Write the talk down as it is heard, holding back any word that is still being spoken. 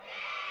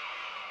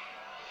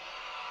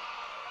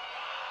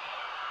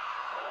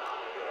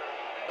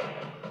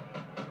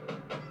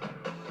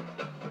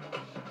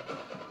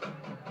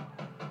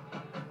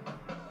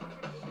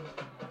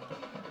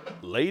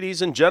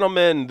Ladies and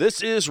gentlemen,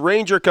 this is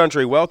Ranger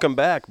Country. Welcome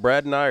back.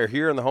 Brad and I are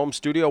here in the home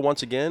studio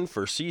once again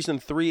for Season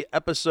 3,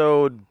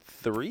 Episode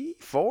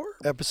 4?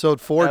 Episode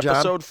 4, John.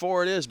 Episode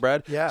 4 it is,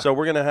 Brad. Yeah. So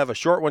we're going to have a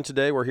short one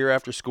today. We're here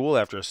after school,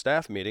 after a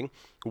staff meeting.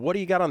 What do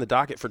you got on the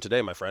docket for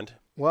today, my friend?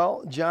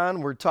 Well, John,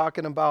 we're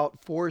talking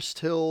about Forest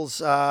Hills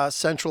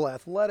Central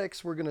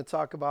Athletics. We're going to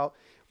talk about,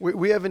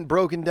 we haven't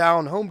broken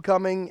down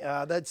homecoming.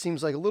 That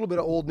seems like a little bit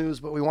of old news,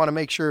 but we want to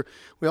make sure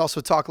we also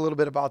talk a little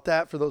bit about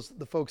that for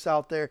the folks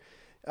out there.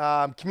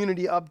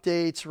 Community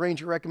updates,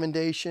 Ranger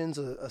recommendations,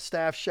 a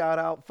staff shout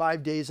out,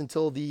 5 days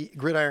until the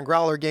Gridiron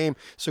Growler game.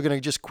 So we're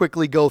going to just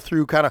quickly go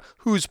through kind of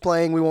who's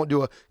playing. We won't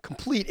do a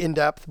complete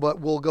in-depth, but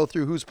we'll go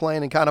through who's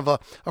playing and kind of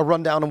a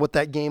rundown of what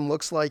that game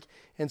looks like.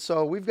 And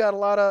so we've got a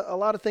lot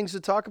of things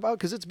to talk about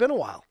because it's been a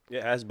while.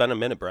 Yeah, it has been a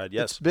minute, Brad.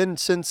 Yes. It's been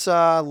since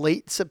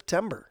late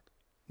September.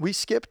 We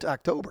skipped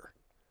October.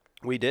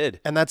 We did.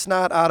 And that's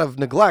not out of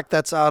neglect.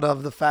 That's out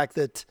of the fact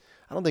that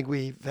I don't think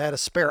we've had a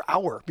spare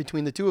hour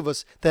between the two of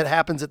us that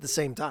happens at the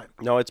same time.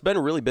 No, it's been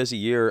a really busy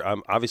year.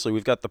 Obviously,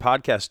 we've got the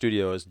podcast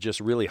studio is just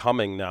really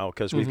humming now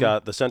because we've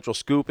got the Central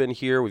Scoop in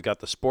here. We've got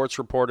the Sports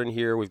Report in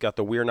here. We've got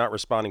the We're Not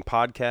Responding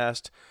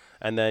podcast.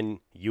 And then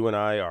you and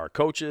I are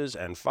coaches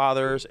and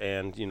fathers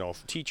and,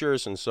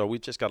 teachers. And so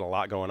we've just got a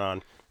lot going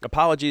on.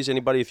 Apologies,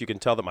 anybody, if you can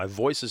tell that my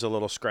voice is a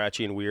little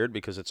scratchy and weird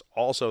because it's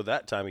also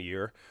that time of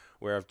year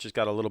where I've just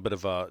got a little bit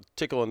of a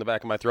tickle in the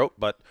back of my throat.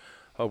 But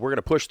we're going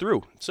to push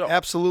through. So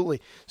absolutely.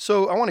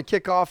 So I want to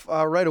kick off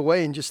right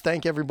away and just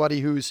thank everybody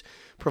who's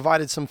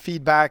provided some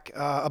feedback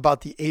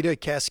about the Ada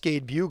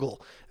Cascade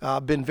Bugle.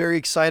 Been very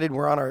excited.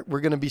 We're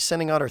going to be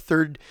sending out our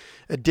 3rd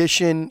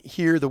edition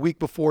here the week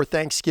before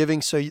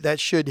Thanksgiving. So that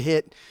should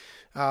hit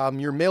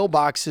your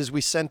mailboxes.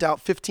 We sent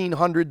out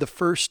 1,500 the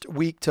first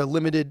week to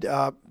limited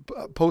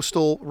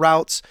postal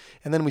routes,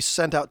 and then we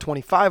sent out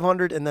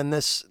 2,500, and then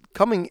this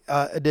coming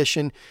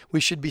edition, we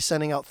should be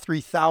sending out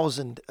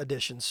 3,000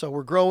 editions. So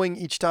we're growing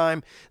each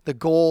time. The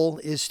goal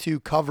is to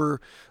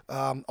cover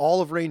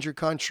all of Ranger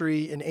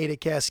Country and Ada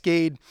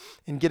Cascade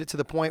and get it to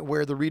the point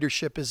where the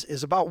readership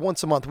is about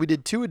once a month. We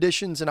did 2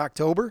 editions in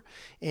October,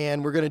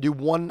 and we're going to do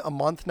 1 a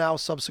month now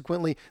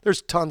subsequently.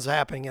 There's tons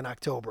happening in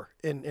October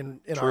in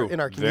our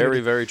community.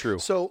 Very, very true.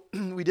 So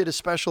we did a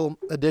special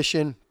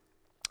edition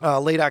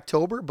late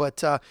October,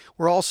 but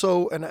we're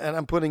also, and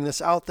I'm putting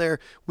this out there,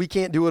 we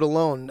can't do it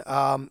alone.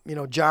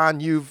 John,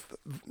 you've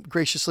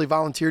graciously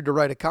volunteered to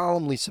write a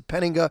column. Lisa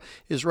Penninga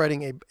is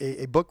writing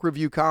a book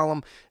review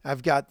column.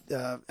 I've got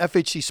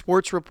FHC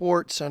Sports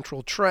Report,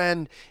 Central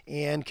Trend,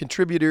 and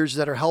contributors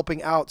that are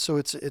helping out. So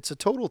it's a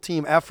total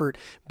team effort,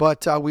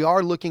 but we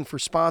are looking for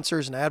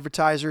sponsors and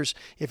advertisers.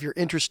 If you're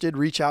interested,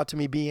 reach out to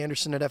me,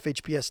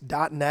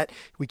 banderson@fhps.net.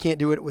 We can't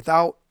do it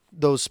without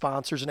those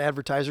sponsors and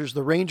advertisers.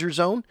 The Ranger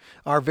Zone,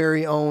 our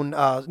very own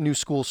new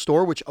school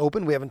store, which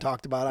opened. We haven't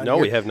talked about it. No,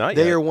 we have not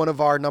They yet. are one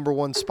of our number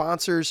 1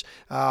 sponsors.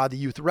 The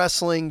youth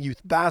wrestling, youth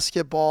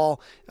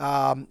basketball,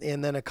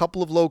 and then a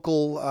couple of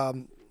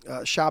local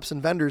shops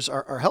and vendors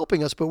are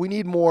helping us, but we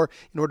need more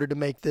in order to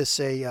make this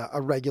a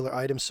regular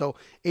item. So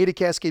Ada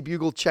Cascade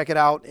Bugle, check it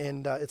out,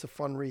 and it's a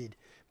fun read.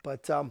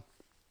 But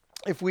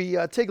if we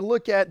take a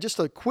look at just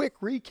a quick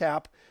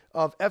recap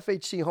of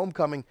FHC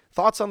Homecoming,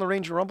 thoughts on the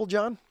Ranger Rumble,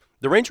 John?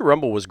 The Ranger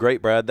Rumble was great,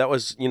 Brad. That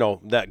was,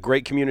 that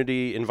great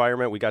community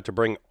environment. We got to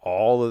bring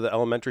all of the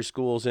elementary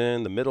schools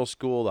in, the middle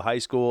school, the high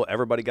school.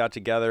 Everybody got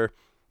together.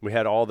 We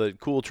had all the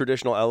cool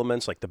traditional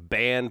elements like the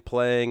band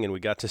playing, and we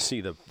got to see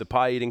the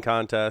pie eating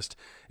contest.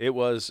 It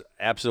was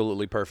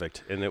absolutely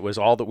perfect, and it was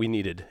all that we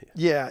needed.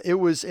 Yeah, it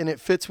was, and it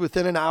fits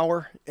within an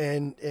hour.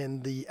 And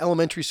the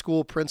elementary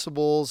school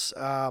principals,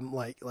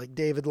 like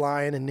David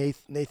Lyon and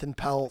Nathan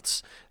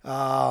Peltz,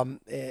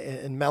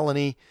 and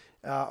Melanie,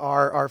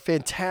 are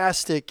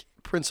fantastic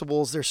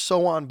principals. They're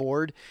so on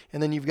board.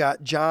 And then you've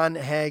got John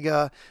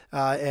Haga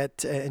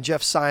and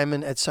Jeff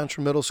Simon at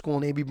Central Middle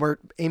School and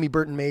Amy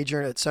Burton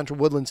Major at Central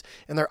Woodlands,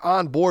 and they're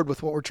on board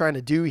with what we're trying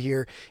to do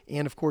here.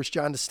 And of course,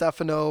 John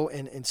DeStefano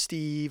and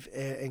Steve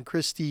and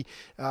Christy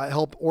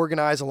help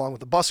organize along with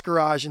the bus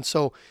garage. And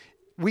so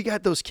we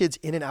got those kids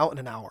in and out in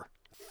an hour.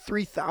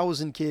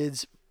 3,000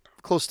 kids,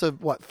 close to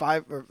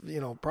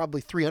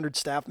probably 300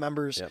 staff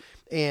members. Yep.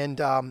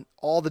 And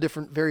all the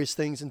different various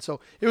things. And so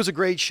it was a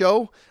great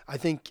show. I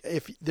think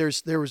if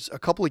there was a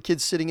couple of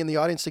kids sitting in the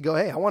audience to go,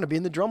 hey, I want to be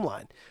in the drum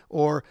line,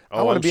 or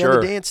I want to be on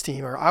the dance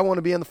team, or I want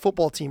to be on the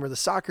football team or the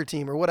soccer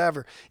team or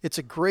whatever. It's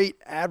a great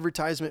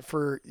advertisement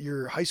for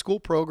your high school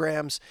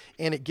programs,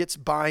 and it gets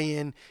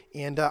buy-in.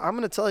 And I'm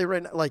going to tell you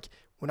right now,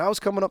 when I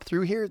was coming up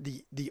through here,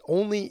 the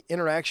only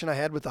interaction I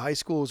had with the high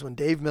school was when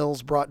Dave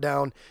Mills brought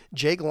down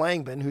Jake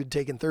Langman, who'd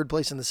taken 3rd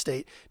place in the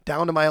state,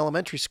 down to my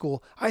elementary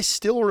school. I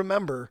still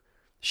remember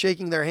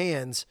shaking their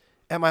hands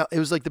it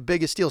was like the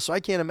biggest deal. So I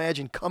can't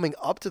imagine coming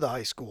up to the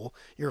high school,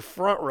 your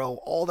front row,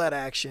 all that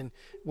action.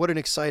 What an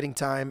exciting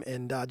time,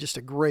 and just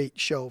a great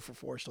show for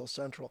Forest Hill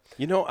Central.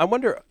 I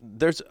wonder,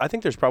 I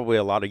think there's probably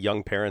a lot of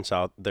young parents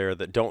out there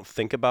that don't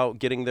think about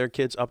getting their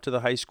kids up to the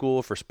high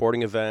school for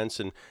sporting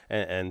events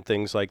and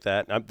things like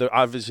that.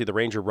 Obviously, the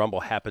Ranger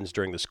Rumble happens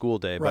during the school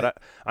day, right.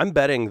 but I'm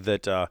betting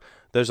that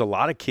there's a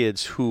lot of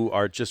kids who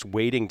are just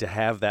waiting to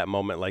have that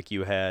moment like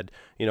you had,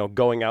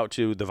 going out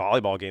to the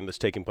volleyball game that's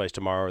taking place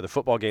tomorrow, or the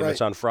football game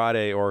that's on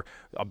Friday, or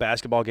a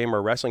basketball game or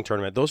a wrestling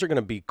tournament. Those are going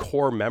to be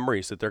core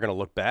memories that they're going to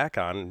look back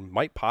on and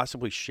might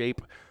possibly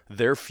shape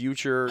their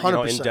future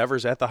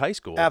endeavors at the high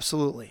school.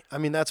 Absolutely. I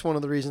mean, that's one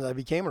of the reasons I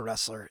became a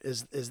wrestler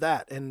is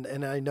that.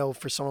 And I know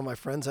for some of my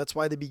friends, that's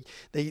why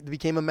they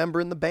became a member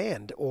in the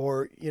band,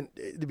 or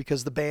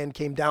because the band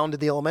came down to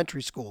the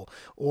elementary school,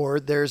 or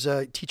there's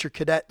a teacher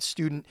cadet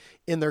student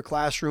in their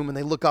classroom and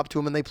they look up to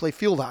them and they play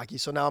field hockey.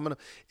 So now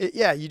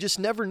you just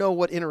never know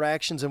what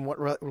interactions and what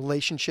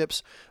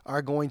relationships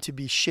are going to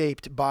be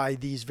shaped by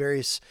these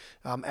various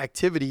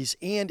activities,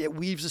 and it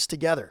weaves us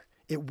together.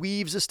 It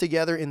weaves us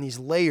together in these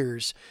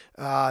layers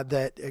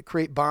that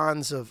create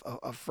bonds of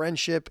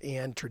friendship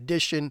and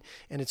tradition.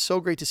 And it's so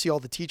great to see all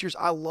the teachers.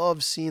 I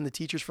love seeing the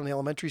teachers from the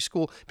elementary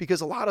school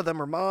because a lot of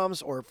them are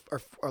moms or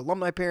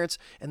alumni parents,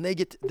 and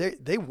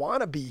they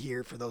want to be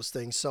here for those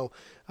things. So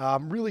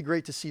really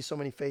great to see so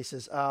many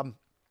faces.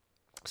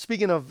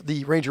 Speaking of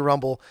the Ranger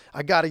Rumble,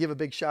 I got to give a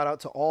big shout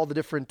out to all the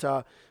different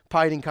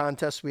pie eating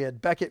contests. We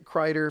had Beckett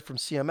Kreider from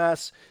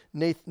CMS,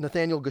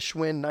 Nathaniel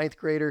Geschwin, 9th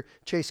grader,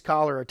 Chase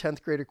Collar, our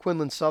 10th grader,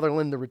 Quinlan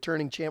Sutherland, the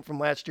returning champ from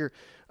last year,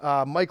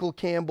 Michael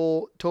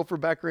Campbell, Topher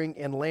Beckering,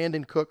 and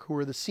Landon Cook, who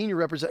were the senior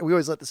representatives. We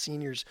always let the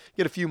seniors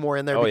get a few more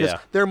in there because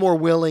they're more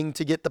willing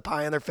to get the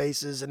pie on their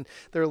faces, and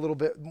they're a little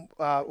bit,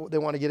 they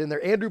want to get in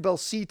there. Andrew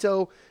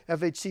Belsito,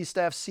 FHC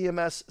staff,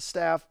 CMS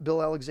staff,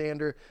 Bill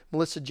Alexander,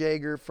 Melissa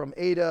Jager from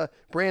Ada,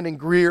 Brandon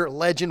Greer,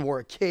 legend, wore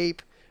a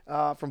cape.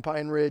 From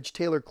Pine Ridge,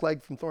 Taylor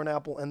Clegg from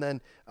Thornapple, and then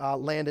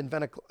Landon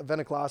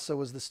Veniclasa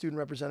was the student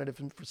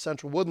representative for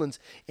Central Woodlands.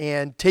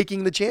 And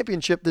taking the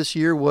championship this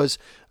year was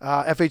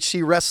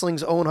FHC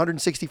Wrestling's own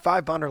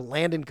 165-pounder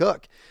Landon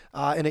Cook.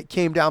 And it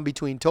came down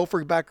between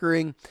Topher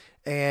Beckering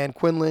and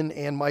Quinlan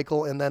and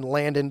Michael, and then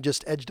Landon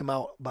just edged him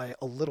out by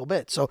a little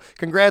bit. So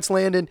congrats,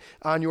 Landon,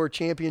 on your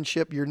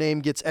championship. Your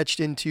name gets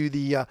etched into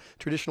the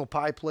traditional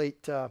pie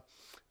plate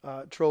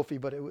trophy,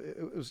 but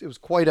it was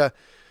quite a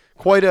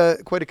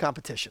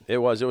competition. It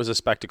was a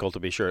spectacle, to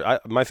be sure.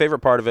 My favorite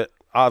part of it,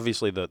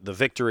 obviously, the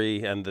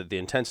victory and the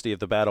intensity of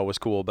the battle was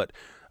cool. But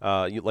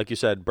like you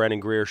said, Brandon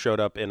Greer showed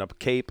up in a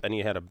cape and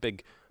he had a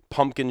big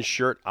pumpkin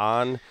shirt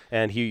on,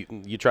 and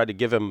you tried to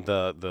give him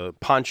the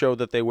poncho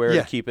that they wear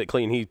to keep it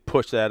clean. He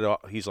pushed that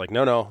off. He's like,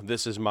 no,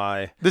 this is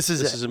my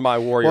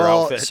warrior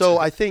outfit. So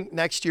I think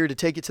next year, to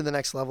take it to the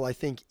next level, I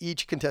think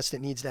each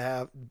contestant needs to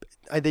have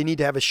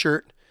a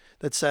shirt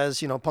that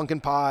says,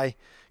 pumpkin pie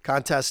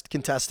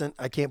contestant.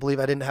 I can't believe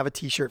I didn't have a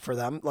t-shirt for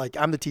them. Like,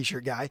 I'm the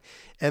t-shirt guy.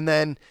 And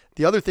then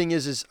the other thing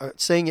is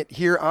saying it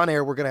here on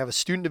air, we're going to have a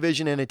student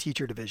division and a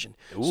teacher division.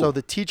 Ooh. So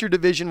the teacher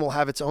division will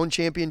have its own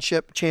champion,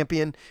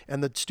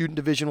 and the student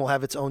division will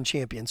have its own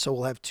champion. So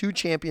we'll have two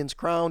champions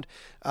crowned.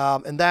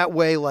 And that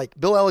way, like,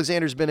 Bill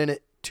Alexander's been in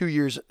it 3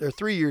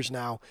 years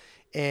now.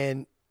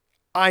 And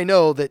I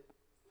know that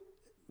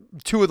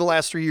 2 of the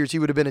last 3 years, he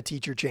would have been a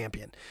teacher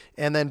champion.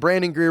 And then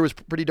Brandon Greer was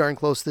pretty darn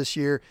close this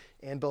year,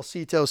 and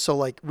Belsito.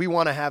 So, we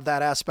want to have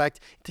that aspect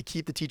to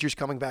keep the teachers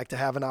coming back to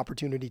have an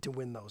opportunity to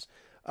win those.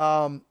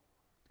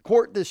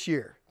 Court this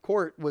year.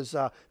 Court was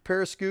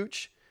Paris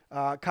Gooch,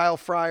 Kyle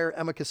Fryer,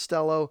 Emma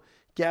Costello,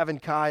 Gavin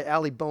Kai,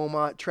 Ali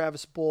Beaumont,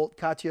 Travis Bolt,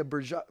 Katya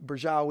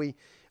Berjawi,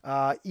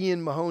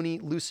 Ian Mahoney,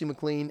 Lucy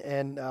McLean,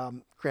 and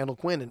Crandall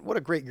Quinn. And what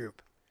a great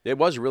group. It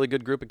was a really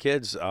good group of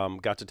kids.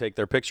 Got to take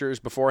their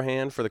pictures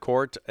beforehand for the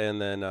court, and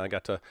then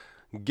got to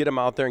get them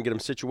out there and get them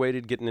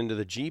situated, getting into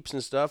the Jeeps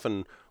and stuff,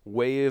 and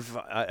wave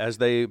as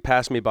they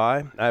passed me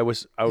by. I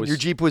was. Your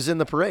Jeep was in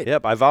the parade.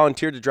 Yep, I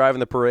volunteered to drive in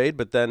the parade,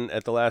 but then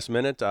at the last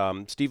minute,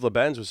 Steve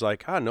LeBenz was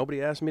like,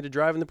 nobody asked me to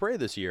drive in the parade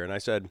this year. And I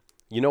said,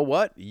 you know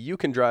what? You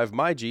can drive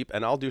my Jeep,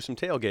 and I'll do some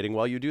tailgating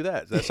while you do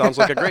that. That sounds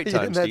like a great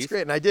time, That's Steve.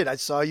 Great, and I did. I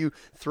saw you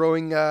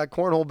throwing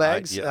cornhole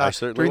bags I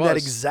certainly during was. that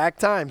exact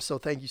time, so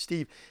thank you,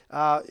 Steve.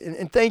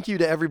 And thank you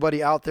to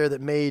everybody out there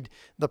that made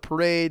the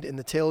parade and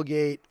the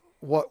tailgate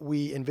what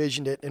we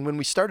envisioned it. And when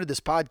we started this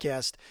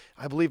podcast,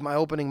 I believe my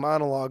opening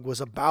monologue was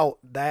about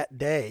that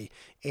day,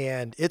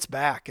 and it's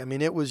back. I mean,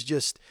 there was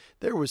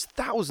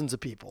thousands of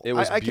people. It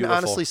was I beautiful. can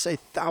honestly say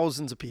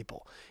thousands of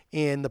people.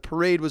 And the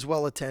parade was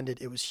well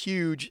attended. It was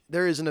huge.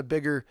 There isn't a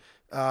bigger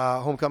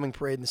homecoming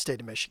parade in the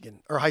state of Michigan,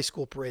 or high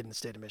school parade in the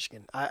state of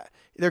Michigan.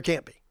 There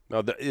can't be.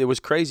 No, it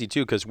was crazy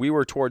too, because we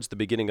were towards the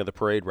beginning of the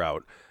parade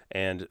route,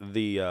 and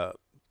the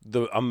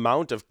the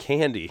amount of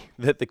candy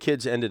that the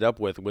kids ended up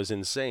with was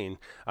insane.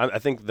 I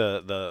think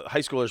the high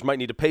schoolers might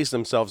need to pace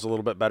themselves a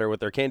little bit better with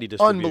their candy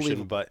distribution.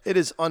 Unbelievable. But it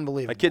is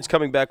unbelievable. my kid's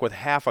coming back with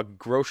half a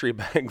grocery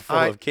bag full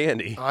of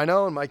candy. I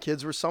know, and my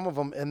kids were some of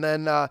them. And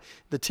then the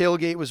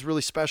tailgate was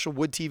really special.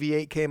 Wood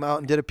TV8 came out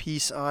and did a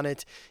piece on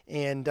it.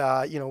 And,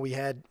 we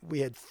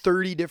had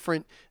 30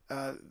 different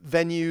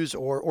venues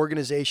or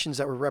organizations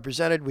that were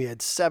represented. We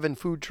had 7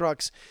 food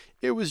trucks.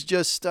 It was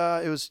just,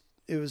 it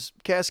was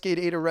Cascade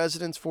Ada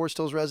residents, Forest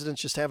Hills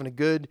residents just having a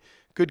good,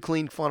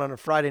 clean fun on a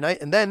Friday night.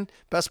 And then,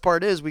 best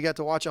part is, we got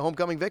to watch a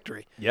homecoming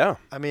victory. Yeah.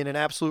 I mean, an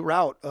absolute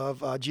rout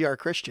of GR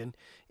Christian.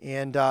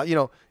 And, Noah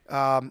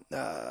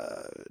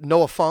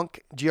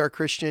Funk, GR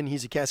Christian,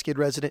 he's a Cascade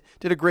resident,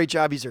 did a great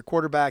job. He's their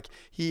quarterback.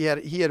 He had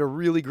a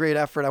really great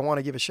effort. I want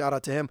to give a shout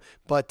out to him.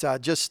 But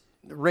just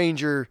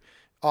Ranger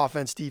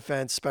offense,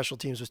 defense, special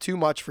teams was too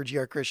much for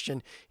GR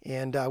Christian,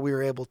 and we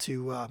were able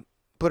to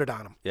put it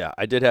on him. Yeah,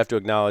 I did have to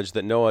acknowledge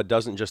that Noah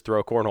doesn't just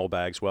throw cornhole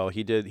bags well.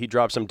 He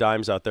dropped some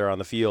dimes out there on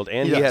the field,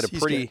 and he had a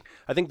pretty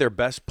 – I think their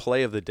best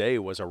play of the day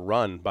was a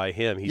run by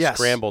him. He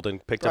scrambled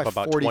and picked up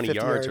about 40, 20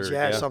 yards.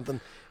 Or something.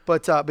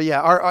 But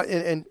yeah,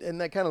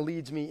 and that kind of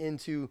leads me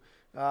into,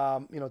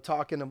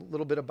 talking a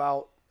little bit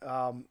about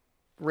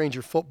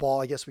Ranger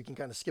football. I guess we can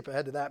kind of skip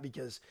ahead to that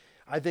because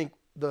I think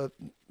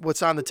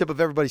what's on the tip of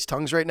everybody's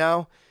tongues right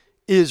now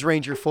is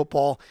Ranger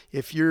football.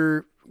 If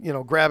you're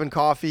grabbing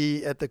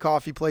coffee at the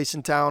coffee place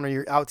in town or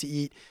you're out to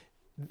eat,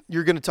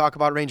 you're going to talk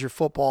about Ranger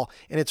football,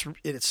 and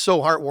it's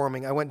so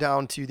heartwarming. I went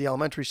down to the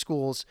elementary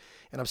schools,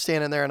 and I'm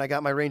standing there, and I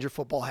got my Ranger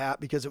football hat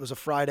because it was a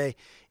Friday,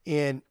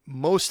 and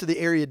most of the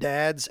area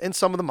dads and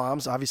some of the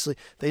moms, obviously,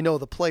 they know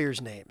the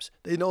players' names.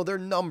 They know their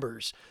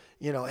numbers.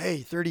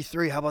 Hey,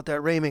 33, how about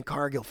that Raymond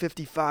Cargill,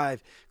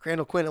 55,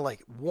 Crandall Quinn.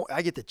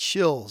 I get the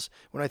chills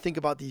when I think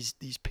about these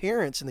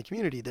parents in the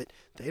community that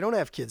they don't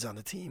have kids on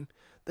the team.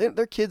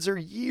 Their kids are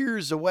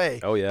years away.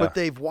 Oh, yeah. But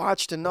they've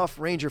watched enough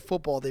Ranger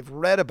football. They've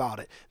read about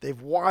it.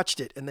 They've watched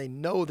it, and they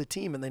know the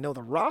team, and they know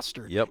the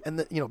roster. Yep.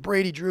 And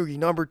Brady Drugi,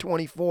 number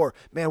 24.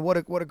 Man, what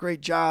a great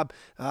job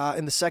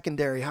in the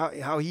secondary.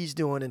 How he's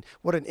doing, and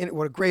what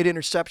a great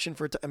interception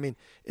for.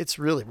 It's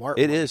really heartwarming.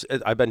 It is.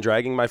 I've been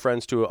dragging my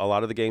friends to a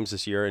lot of the games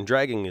this year, and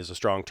dragging is a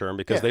strong term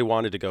because they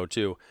wanted to go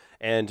too.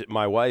 And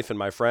my wife and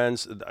my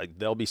friends,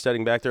 they'll be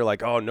sitting back there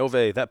like, "Oh,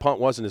 Nove, that punt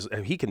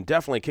wasn't he can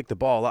definitely kick the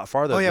ball a lot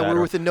farther." Oh yeah, than that.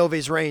 we're within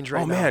Nove's range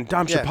right now. Oh man,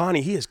 Dom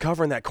Chapani, he is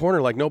covering that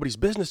corner like nobody's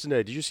business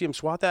today. Did you see him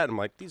swat that? And I'm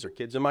like, these are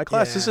kids in my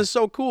class. Yeah. This is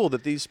so cool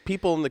that these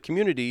people in the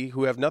community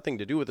who have nothing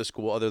to do with the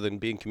school other than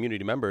being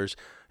community members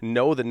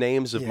know the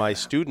names of my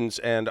students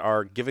and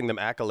are giving them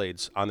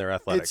accolades on their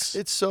athletics.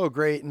 It's so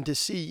great, and to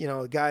see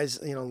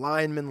guys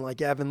linemen like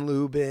Evan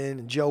Lubin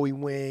and Joey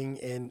Wing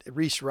and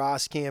Reese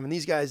Rosscam, and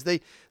these guys they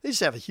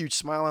just have a huge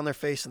smile on their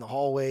face in the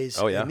hallways.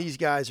 Oh yeah, and these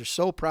guys are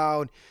so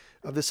proud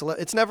of this.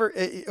 It's never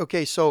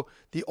okay. So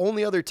the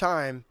only other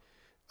time.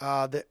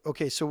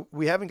 So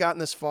we haven't gotten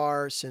this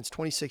far since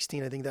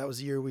 2016. I think that was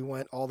the year we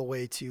went all the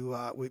way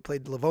to we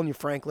played Livonia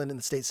Franklin in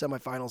the state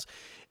semifinals,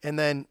 and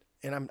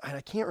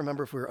I can't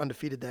remember if we were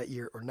undefeated that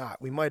year or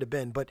not. We might have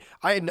been, but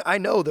I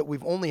know that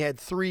we've only had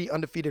 3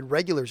 undefeated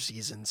regular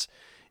seasons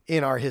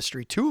in our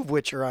history, 2 of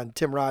which are on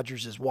Tim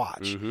Rogers'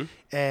 watch. Mm-hmm.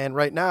 And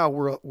right now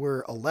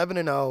we're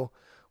 11-0.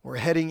 We're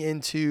heading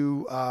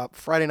into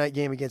Friday night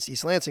game against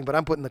East Lansing, but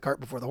I'm putting the cart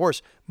before the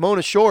horse.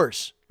 Mona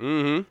Shores.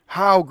 Mm-hmm.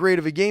 How great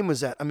of a game was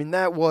that? I mean,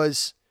 that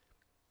was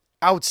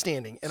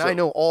outstanding. And I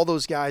know all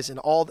those guys and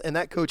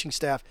that coaching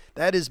staff,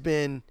 that has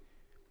been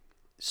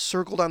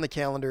circled on the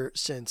calendar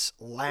since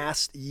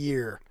last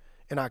year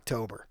in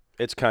October.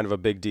 It's kind of a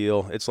big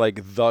deal. It's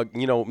like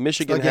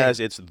Michigan has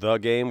it's the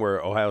game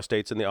where Ohio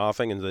State's in the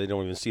offing and they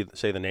don't even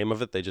say the name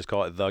of it. They just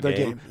call it the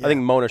game. Yeah. I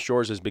think Mona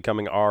Shores is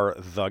becoming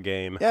the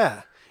game.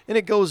 Yeah. And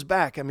it goes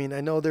back. I mean,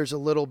 I know there's a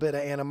little bit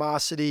of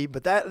animosity,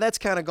 but that's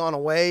kind of gone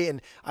away.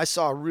 And I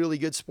saw really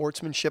good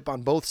sportsmanship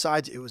on both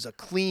sides. It was a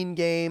clean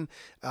game.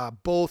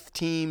 Both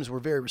teams were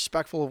very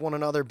respectful of one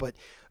another. But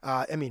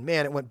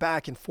it went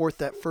back and forth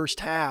that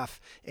first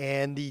half.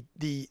 And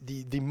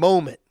the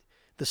moment,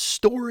 the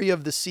story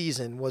of the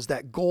season was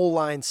that goal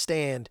line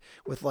stand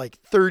with like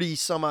 30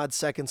 some odd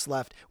seconds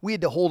left. We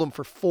had to hold them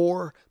for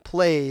 4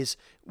 plays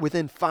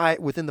within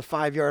the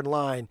 5-yard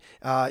line.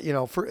 And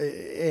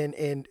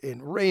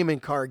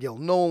Raymond Cargill,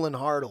 Nolan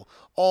Hartle,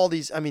 all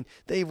these. I mean,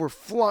 they were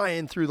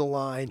flying through the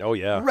line. Oh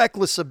yeah,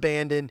 reckless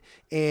abandon,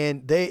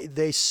 and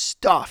they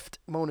stuffed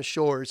Mona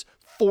Shores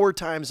 4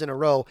 times in a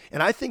row,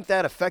 and I think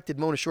that affected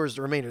Mona Shores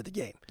the remainder of the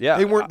game. Yeah,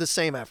 they weren't the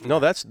same after. No,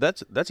 that's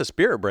a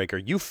spirit breaker.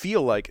 You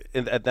feel like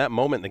at that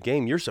moment in the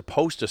game, you're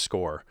supposed to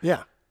score.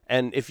 Yeah.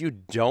 And if you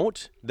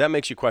don't, that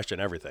makes you question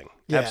everything.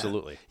 Yeah.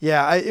 Absolutely.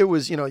 Yeah, it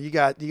was. You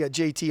got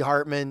JT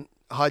Hartman,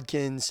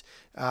 Hudkins.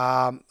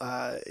 On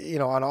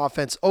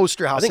offense,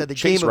 Osterhaus had the game.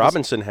 Chase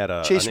Robinson had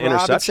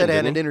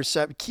an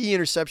interception. Key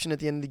interception at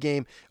the end of the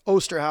game.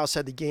 Osterhaus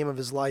had the game of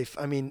his life.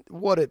 I mean,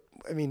 what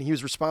I mean, he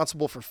was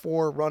responsible for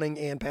 4 running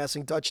and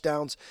passing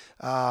touchdowns.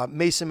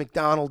 Mason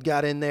McDonald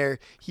got in there.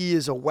 He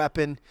is a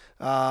weapon.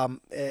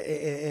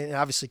 And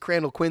obviously,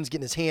 Crandall Quinn's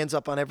getting his hands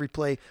up on every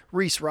play.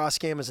 Reese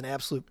Roskam is an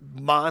absolute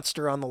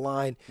monster on the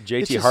line.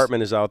 JT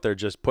Hartman is out there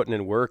just putting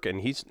in work,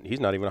 and he's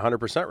not even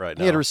 100% right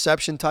now. He had a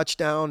reception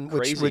touchdown,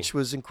 which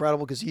was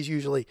incredible because he's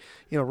usually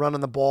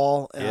running the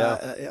ball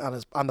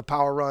on the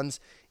power runs,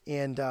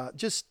 and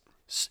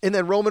and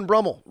then Roman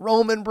Brummel.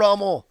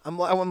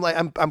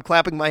 I'm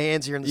clapping my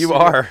hands here in the You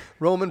studio. are.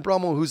 Roman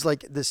Brummel, who's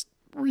like this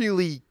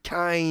really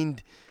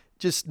kind,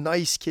 just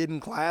nice kid in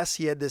class.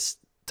 He had this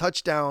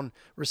touchdown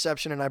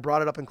reception, and I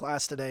brought it up in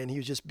class today, and he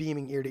was just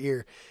beaming ear to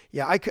ear.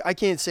 Yeah, I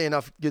can't say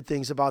enough good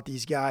things about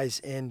these guys,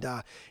 and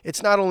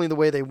it's not only the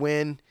way they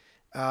win,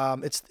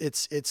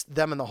 it's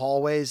them in the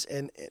hallways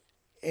and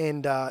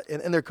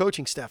their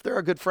coaching staff. They're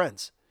our good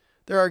friends.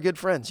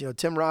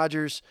 Tim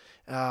Rogers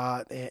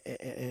and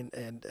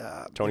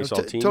Tony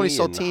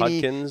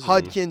Saltini, and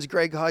Hudkins,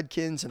 Greg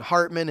Hudkins, and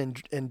Hartman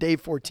and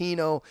Dave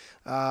Fortino,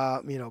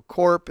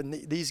 Corp, and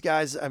these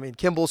guys. I mean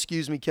Kimball,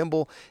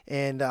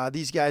 and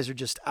these guys are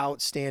just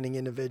outstanding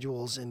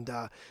individuals. And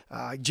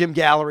Jim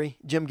Gallery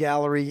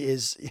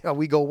is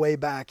we go way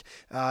back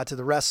to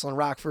the wrestling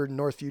Rockford and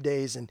Northview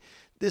days, and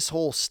this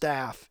whole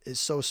staff is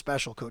so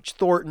special. Coach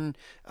Thornton,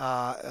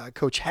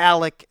 Coach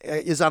Halleck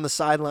is on the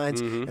sidelines,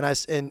 and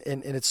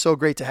it's so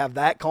great to have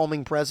that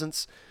calming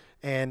presence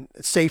and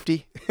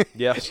safety.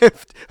 Yes.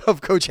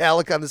 of Coach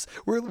Halleck on this.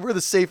 We're the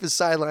safest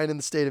sideline in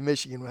the state of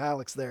Michigan when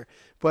Halleck's there.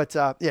 But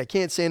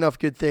can't say enough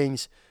good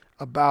things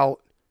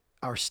about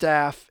our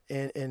staff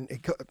and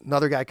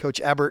another guy, Coach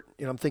Ebert.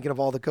 I'm thinking of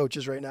all the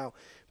coaches right now.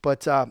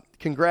 But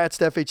congrats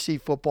to FHC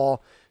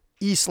football.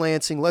 East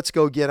Lansing, let's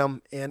go get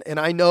them. And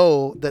I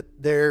know that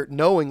they're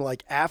knowing,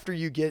 like, after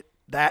you get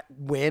that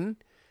win,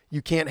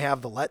 you can't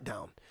have the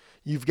letdown.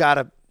 You've got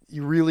to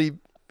really,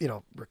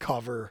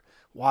 recover,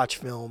 watch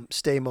film,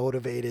 stay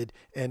motivated,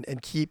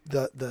 and keep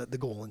the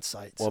goal in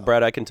sight. Well,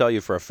 Brad, I can tell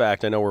you for a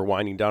fact, I know we're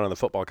winding down on the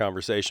football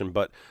conversation,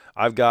 but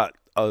I've got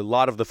a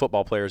lot of the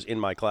football players in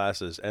my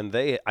classes, and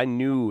I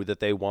knew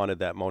that they wanted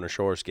that Mona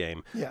Shores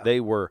game. Yeah. They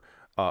were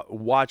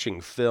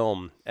watching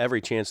film every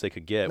chance they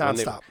could get.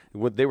 Nonstop.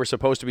 When they were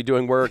supposed to be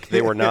doing work,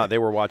 they were not. They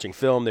were watching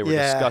film. They were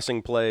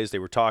discussing plays. They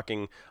were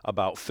talking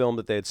about film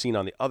that they had seen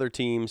on the other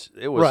teams.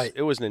 It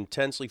was an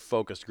intensely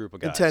focused group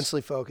of guys.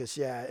 Intensely focused,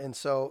 yeah. And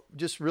so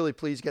just really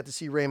pleased got to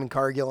see Raymond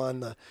Cargill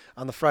on the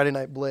Friday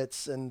Night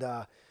Blitz and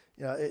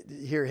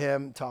hear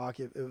him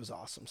talk. It was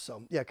awesome.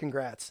 So, yeah,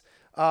 congrats.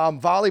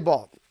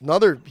 Volleyball,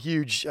 another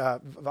huge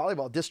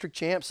volleyball district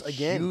champs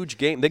again. Huge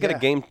game. They got a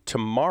game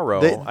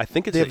tomorrow. I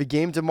think they have a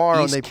game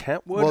tomorrow. East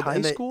Kentwood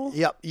High School?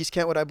 Yep, East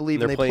Kentwood, I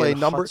believe. And they play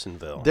number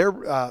Hudsonville.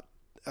 They're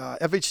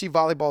FHC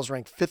volleyball is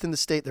ranked 5th in the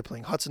state. They're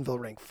playing Hudsonville,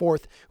 ranked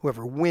 4th.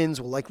 Whoever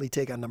wins will likely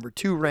take on number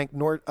 2 ranked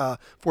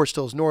Forest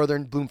Hills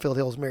Northern. Bloomfield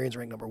Hills Marion's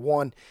ranked number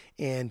 1.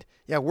 And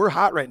yeah, we're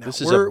hot right now.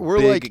 This is a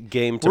big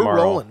game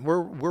tomorrow.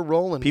 We're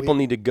rolling. People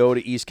need to go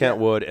to East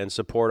Kentwood and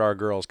support our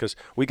girls because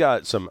we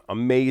got some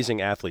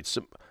amazing athletes.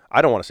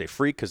 I don't want to say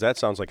freak because that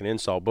sounds like an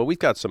insult, but we've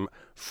got some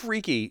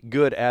freaky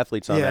good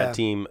athletes on that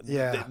team.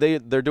 Yeah.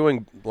 They're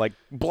doing like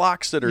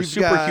blocks that are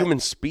superhuman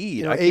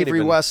speed.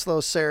 Avery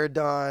Westlow, Sarah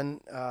Dawn,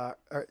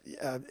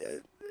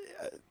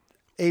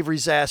 Avery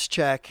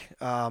Zaschek.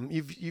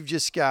 You've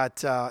just got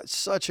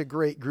such a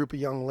great group of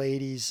young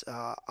ladies.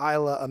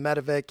 Isla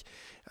Amedovic.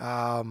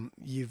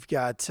 You've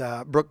got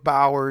Brooke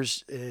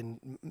Bowers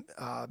and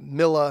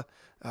Mila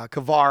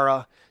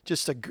Kavara.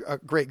 Just a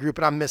great group,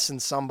 and I'm missing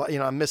somebody.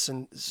 I'm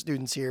missing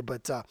students here,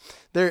 but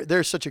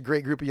they're such a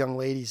great group of young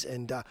ladies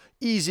and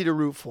easy to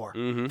root for.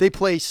 Mm-hmm. They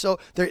play so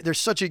they're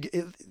such a.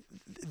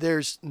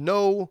 There's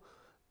no,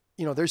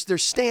 there's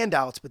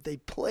standouts, but they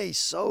play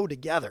so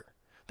together.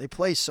 They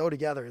play so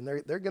together, and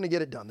they're going to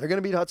get it done. They're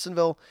going to beat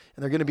Hudsonville,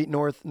 and they're going to beat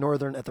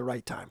Northern at the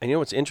right time. And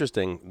what's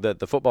interesting that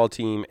the football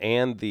team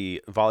and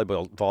the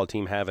volleyball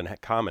team have in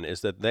common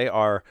is that they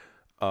are.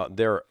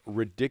 They're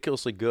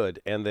ridiculously good,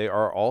 and they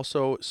are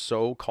also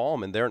so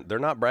calm, and they're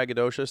not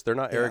braggadocious. They're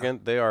not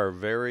arrogant. They are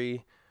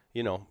very,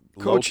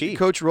 low key.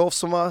 Coach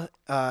Rolfsma,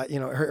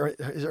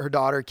 her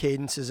daughter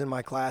Cadence is in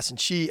my class, and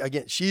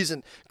she's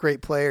a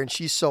great player, and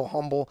she's so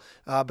humble.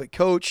 But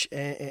Coach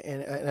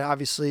and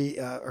obviously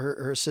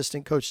her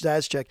assistant, Coach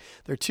Zaschek,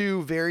 they're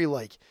two very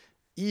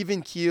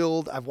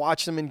even-keeled. I've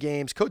watched them in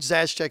games. Coach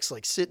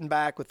Zaschek's sitting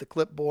back with the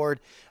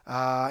clipboard,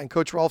 and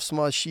Coach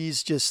Rolfsma,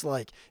 she's just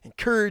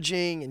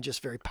encouraging and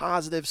just very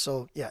positive.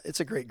 So yeah,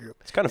 it's a great group.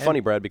 It's kind of funny,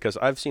 Brad, because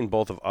I've seen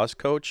both of us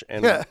coach,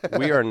 and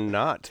we are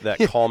not that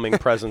calming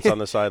presence on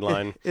the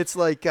sideline. It's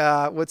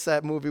what's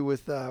that movie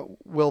with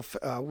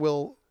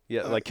Will?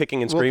 Yeah, like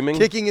Kicking and Screaming.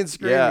 Kicking and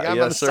Screaming. Yeah,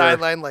 I'm on the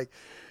sideline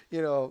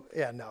no,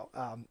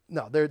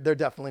 they're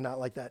definitely not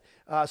like that.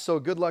 So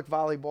good luck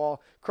volleyball,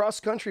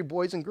 cross country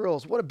boys and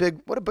girls. What a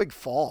big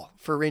fall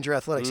for Ranger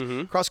Athletics.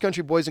 Mm-hmm. Cross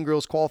country boys and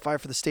girls qualify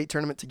for the state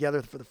tournament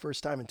together for the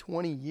first time in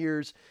 20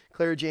 years.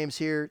 Claire James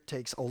here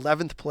takes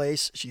 11th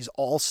place. She's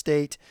all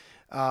state.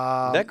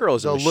 That girl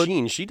is a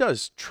machine. She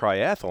does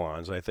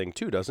triathlons, I think,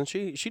 too, doesn't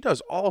she? She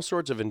does all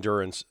sorts of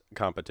endurance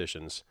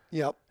competitions.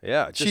 Yep.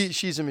 Yeah.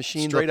 She's a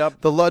machine. Straight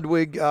up. The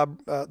Ludwig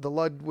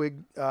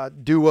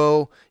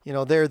duo,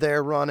 they're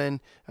there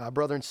running,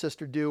 brother and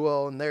sister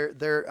duo, and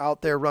they're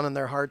out there running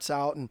their hearts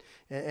out and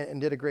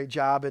did a great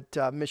job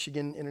at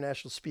Michigan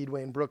International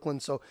Speedway in Brooklyn.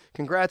 So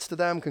congrats to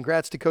them.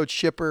 Congrats to Coach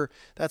Shipper.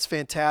 That's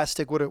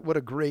fantastic. What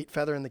a great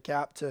feather in the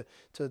cap to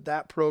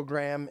that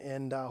program,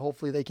 and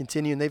hopefully they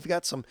continue. And they've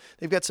got some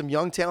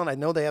young talent. I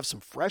know they have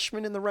some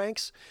freshmen in the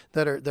ranks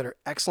that are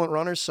excellent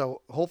runners.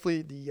 So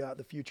hopefully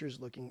the future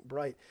is looking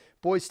bright.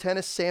 Boys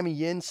tennis, Sammy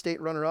Yin,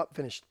 state runner-up,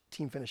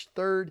 team finished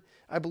third,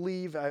 I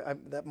believe.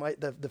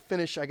 The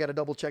finish, I got to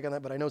double check on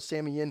that, but I know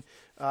Sammy Yin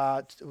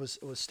was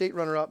state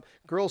runner-up.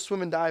 Girls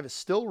swim and dive is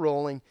still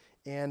rolling,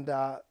 and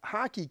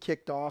hockey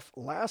kicked off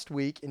last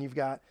week, and you've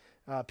got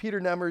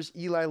Peter Nemmers,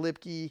 Eli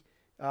Lipke,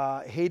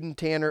 Hayden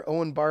Tanner,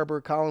 Owen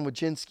Barber, Colin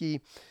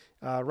Wojcinski,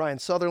 Ryan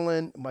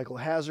Sutherland, Michael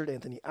Hazard,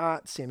 Anthony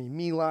Ott, Sammy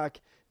Milak,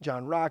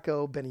 John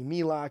Rocco, Benny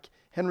Milak,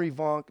 Henry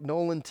Vonk,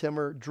 Nolan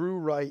Timmer, Drew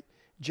Wright,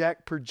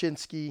 Jack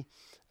Perjinski,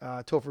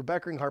 Topher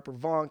Beckering, Harper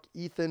Vonk,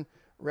 Ethan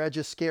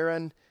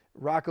Rajaskaran,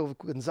 Rocco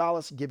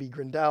Gonzalez, Gibby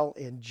Grindell,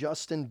 and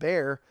Justin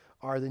Bear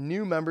are the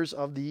new members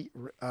of the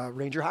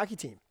Ranger hockey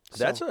team.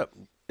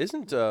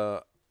 Isn't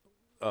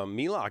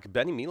Milak,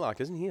 Benny Milak,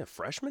 isn't he a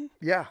freshman?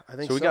 Yeah, I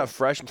think so. So we got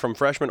from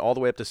freshmen all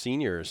the way up to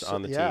seniors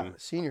on the team. Yeah,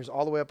 seniors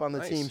all the way up on the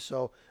team.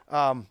 So,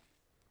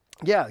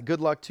 yeah, good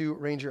luck to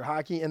Ranger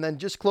hockey. And then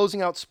just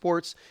closing out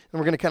sports, and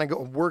we're going to kind of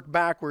go work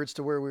backwards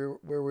to where we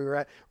were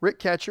at. Rick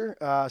Ketcher,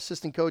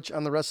 assistant coach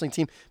on the wrestling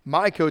team.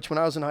 My coach when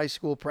I was in high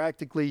school,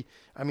 practically,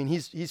 I mean,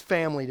 he's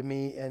family to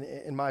me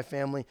and my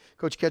family.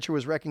 Coach Ketcher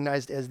was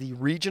recognized as the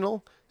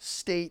regional,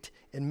 state,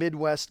 and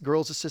Midwest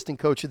girls assistant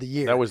coach of the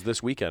year. That was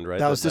this weekend, right?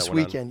 That was this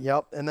weekend,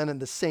 yep. And then in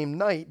the same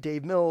night,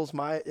 Dave Mills,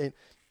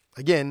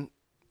 again,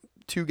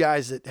 two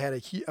guys that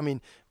had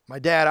my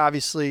dad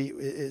obviously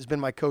has been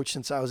my coach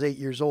since I was 7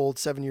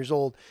 years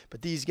old.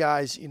 But these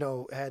guys,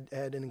 had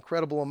an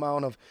incredible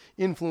amount of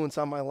influence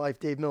on my life.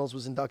 Dave Mills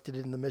was inducted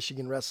in the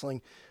Michigan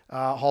Wrestling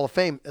Hall of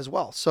Fame as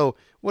well. So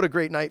what a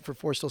great night for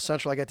Forest Hill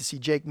Central. I got to see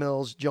Jake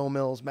Mills, Joe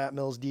Mills, Matt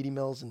Mills, Dee Dee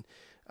Mills, and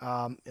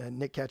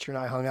Nick Ketcher and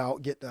I hung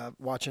out,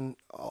 watching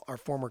our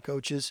former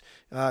coaches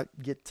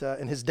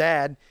and his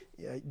dad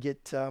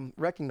get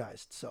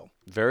recognized. So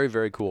very,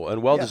 very cool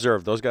and well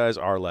deserved. Those guys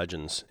are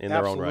legends in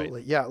their own right.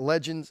 Absolutely, yeah,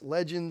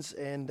 legends,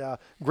 and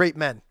great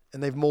men,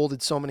 and they've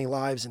molded so many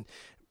lives, and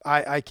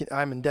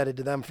I'm indebted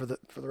to them for the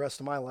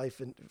rest of my life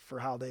and for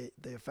how they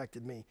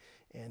affected me.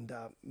 And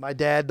my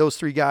dad, those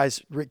three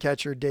guys, Rick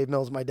Ketcher, Dave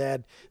Mills, my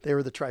dad, they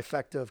were the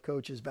trifecta of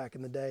coaches back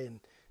in the day,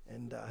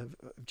 and have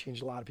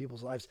changed a lot of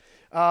people's lives.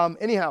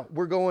 Anyhow,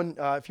 we're going,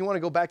 if you want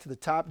to go back to the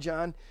top,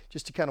 John,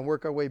 just to kind of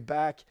work our way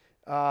back,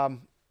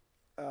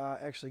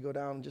 actually go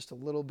down just a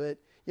little bit.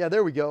 Yeah,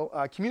 there we go.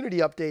 Community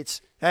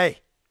updates. Hey.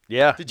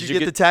 Yeah. Did you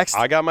get the text?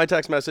 I got my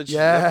text message.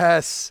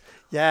 Yes.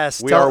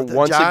 We are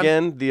once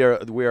again,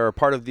 we are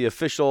part of the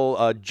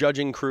official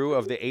judging crew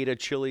of the Ada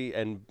Chili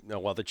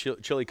the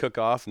Chili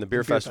Cook-Off and the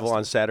Beer Festival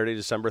on Saturday,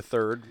 December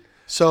 3rd.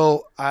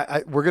 So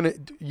we're going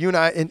to, you and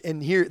I,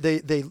 and here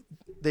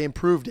they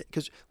improved it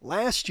because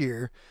last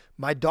year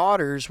my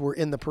daughters were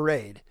in the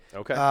parade.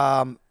 Okay.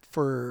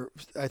 For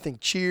I think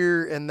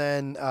cheer and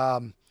then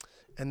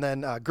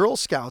Girl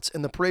Scouts,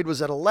 and the parade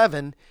was at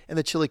 11 and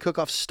the Chili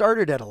Cook-Off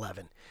started at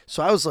 11.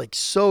 So I was like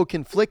so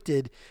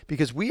conflicted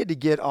because we had to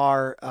get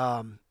our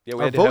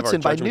votes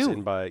in by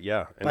noon. By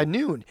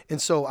noon. And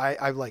so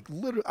I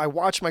literally I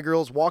watched my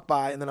girls walk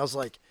by, and then I was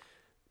like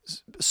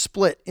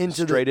split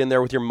into straight in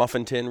there with your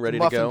muffin tin ready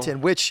to go. Muffin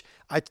tin, which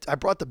I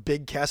brought the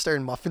big cast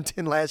iron muffin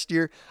tin last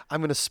year.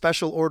 I'm going to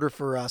special order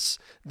for us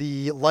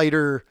the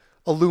lighter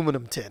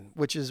aluminum tin,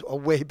 which is a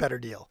way better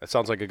deal. That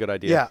sounds like a good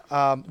idea.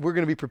 Yeah, we're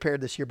going to be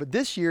prepared this year. But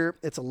this year,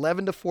 it's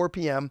 11 to 4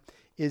 p.m.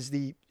 is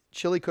the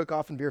Chili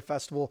Cook-Off and Beer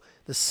Festival.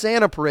 The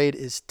Santa Parade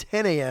is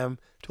 10 a.m.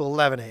 to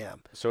 11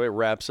 a.m. So it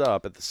wrapes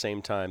up at the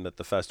same time that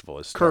the festival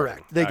is starting.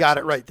 Correct. They got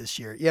it right this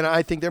year.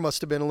 I think there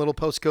must have been a little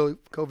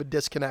post-COVID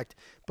disconnect.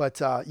 But,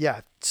 John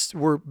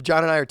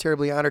and I are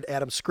terribly honored.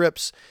 Adam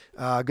Scripps,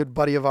 a good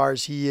buddy of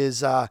ours,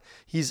 he's I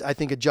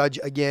think, a judge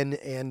again,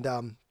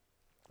 and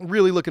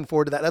really looking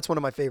forward to that. That's one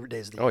of my favorite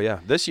days of the year. Oh,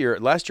 yeah.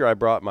 Last year I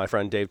brought my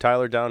friend Dave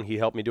Tyler down. He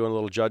helped me doing a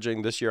little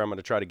judging. This year I'm going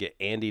to try to get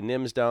Andy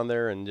Nims down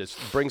there and just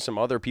bring some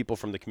other people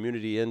from the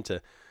community in to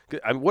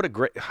what a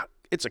great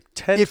 – it's a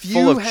tent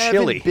full of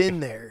chili. If you haven't been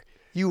there,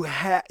 you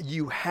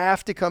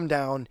have to come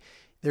down.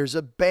 There's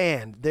a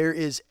band. There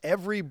is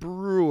every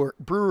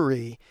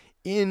brewery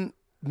in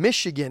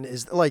Michigan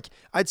is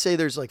I'd say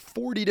there's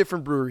 40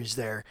 different breweries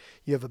there.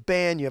 You have a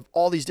band. You have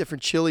all these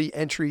different chili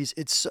entries.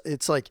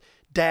 It's like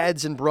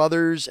dads and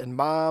brothers and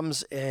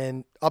moms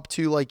and up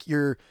to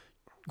your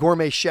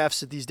gourmet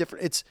chefs at these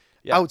different.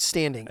 Yeah.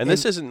 Outstanding. And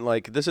this isn't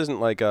like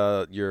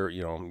your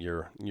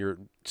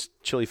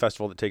chili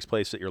festival that takes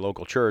place at your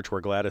local church where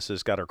Gladys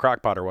has got her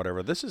crock pot or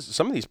whatever. This is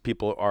some of these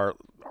people are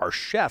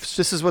chefs.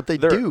 This is what they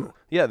do.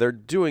 Yeah, they're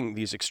doing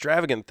these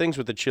extravagant things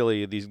with the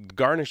chili, these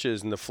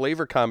garnishes and the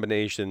flavor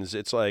combinations.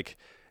 It's like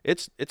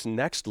it's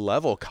next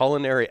level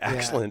culinary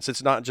excellence.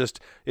 Yeah.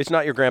 It's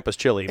not your grandpa's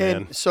chili, man.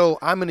 And so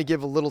I'm going to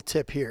give a little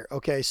tip here.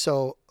 Okay,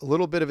 so a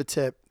little bit of a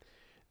tip.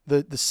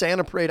 The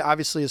Santa Parade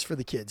obviously is for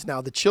the kids.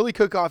 Now the chili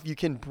cook-off, you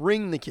can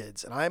bring the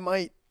kids, and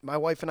my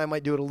wife and I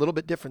might do it a little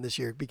bit different this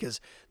year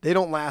because they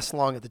don't last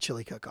long at the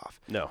chili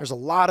cook-off. No. There's a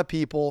lot of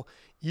people.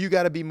 You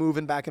got to be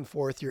moving back and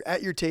forth. You're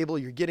at your table,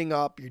 you're getting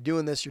up, you're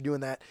doing this, you're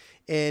doing that,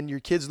 and your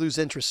kids lose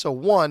interest. So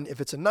one,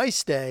 if it's a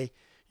nice day,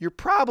 you're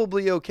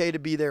probably okay to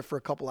be there for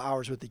a couple of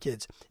hours with the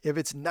kids. If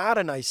it's not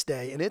a nice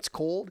day and it's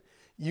cold,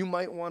 you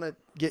might want to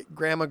get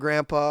grandma,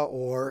 grandpa,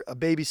 or a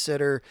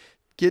babysitter,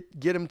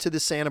 get them to the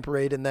Santa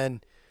Parade, and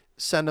then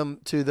send them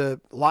to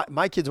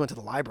my kids went to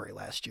the library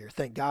last year.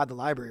 Thank God the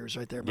library was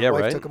right there. My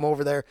wife took them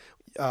over there.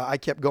 I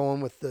kept going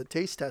with the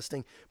taste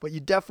testing, but you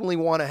definitely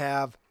want to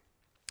have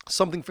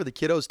something for the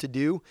kiddos to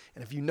do.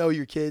 And if you know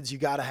your kids, you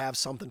got to have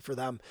something for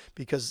them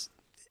because,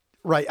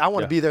 I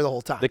want to be there the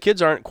whole time. The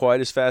kids aren't quite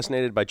as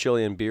fascinated by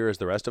chili and beer as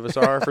the rest of us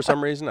are for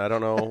some reason. I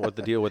don't know what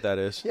the deal with that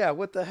is. Yeah,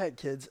 what the heck,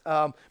 kids?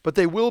 But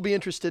they will be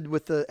interested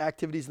with the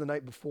activities the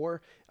night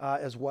before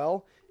as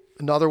well.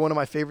 Another one of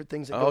my favorite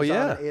things that goes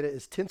on at Ada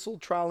is Tinsel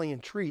Trolley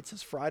and Treats.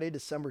 It's Friday,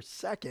 December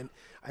 2nd.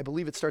 I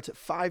believe it starts at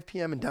 5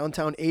 p.m. in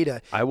downtown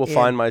Ada. I will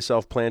find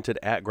myself planted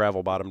at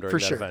Gravel Bottom during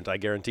that event. I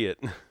guarantee it.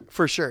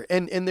 For sure.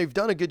 And they've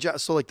done a good job.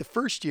 So, like, the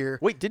first year.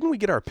 Wait, didn't we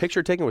get our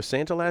picture taken with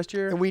Santa last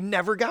year? And we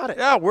never got it.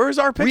 Yeah, where's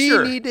our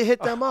picture? We need to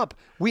hit them up.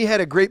 We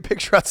had a great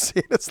picture on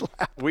Santa's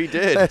lap. We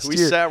did. We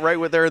sat right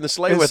there in the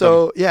sleigh with them.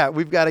 So, yeah,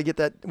 we've got to get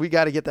that. We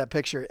got to get that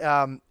picture.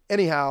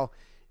 Anyhow,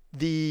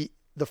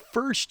 the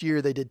first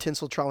year they did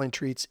Tinsel Trolley and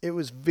Treats, it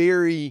was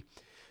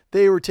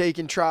they were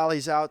taking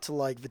trolleys out to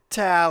like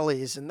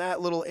Vitale's and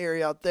that little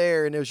area out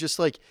there. And it was just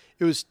like,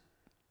 it was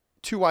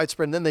too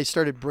widespread. And then they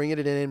started bringing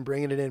it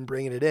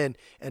in.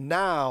 And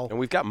now. And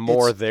we've got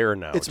more there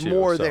now. It's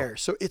more there.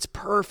 So it's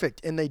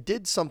perfect. And they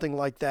did something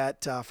like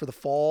that for the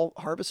Fall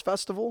Harvest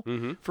Festival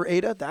for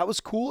Ada. That was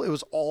cool. It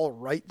was all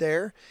right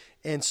there.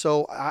 And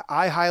so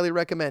I highly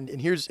recommend,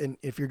 and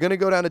if you're going to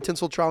go down to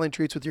Tinsel Trolley and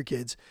Treats with your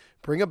kids,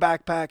 bring a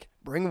backpack,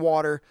 bring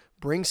water,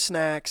 bring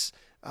snacks,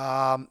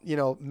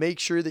 make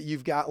sure that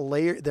you've got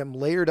them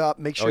layered up.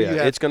 Make sure you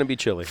have it's going to be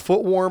chilly.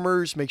 Foot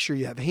warmers, make sure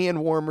you have hand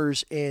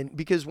warmers. And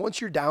because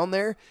once you're down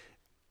there,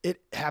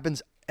 it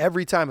happens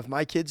every time. If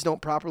my kids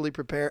don't properly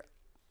prepare,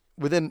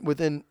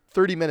 within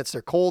 30 minutes,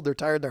 they're cold, they're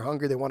tired, they're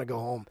hungry, they want to go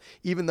home.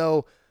 Even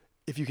though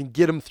if you can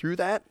get them through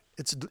that,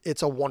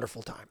 it's a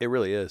wonderful time. It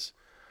really is.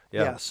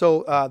 Yeah.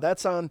 So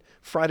that's on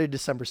Friday,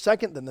 December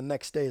 2nd. Then the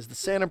next day is the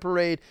Santa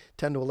Parade,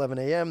 10 to 11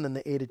 a.m. Then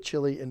the Ada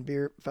Chili and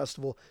Beer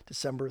Festival,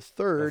 December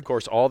 3rd. Of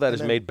course, all that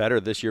is made better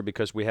this year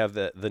because we have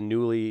the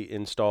newly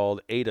installed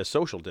Ada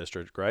Social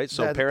District, right?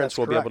 So parents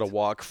will be able to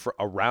walk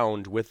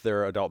around with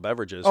their adult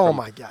beverages.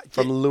 My God.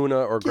 From Luna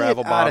or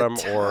Gravel Bottom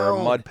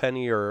or Mud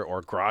Penny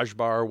or Garage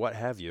Bar, what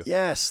have you.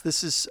 Yes,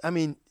 this is,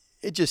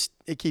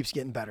 it keeps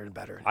getting better and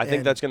better. I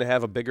think that's going to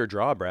have a bigger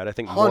draw, Brad. I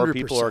think more 100%.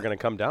 People are going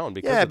to come down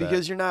because of that.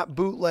 Because you're not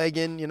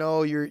bootlegging.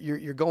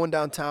 You're going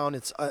downtown.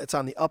 It's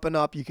on the up and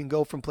up. You can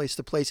go from place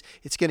to place.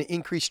 It's going to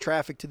increase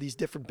traffic to these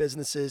different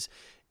businesses.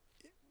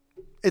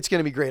 It's going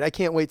to be great. I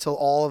can't wait till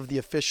all of the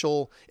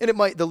official, and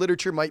the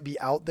literature might be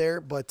out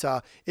there, but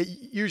it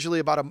usually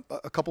about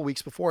a couple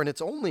weeks before, and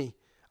it's only,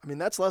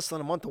 that's less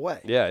than a month away.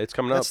 Yeah, it's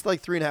coming up. That's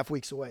like 3.5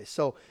 weeks away.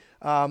 So.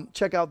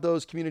 Check out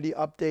those community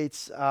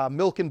updates.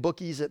 Milk and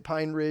Bookies at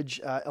Pine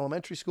Ridge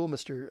Elementary School.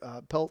 Mr.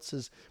 Peltz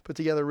has put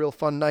together a real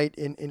fun night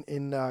in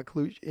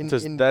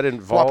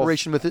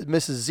cooperation with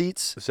Mrs.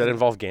 Zietz. Does that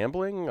involve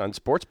gambling on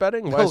sports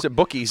betting? Why is it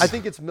bookies? I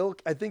think it's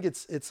milk. I think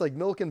it's like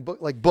milk and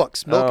like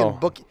books. Milk and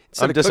bookie.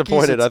 I'm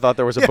disappointed. I thought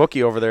there was a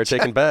bookie over there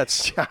taking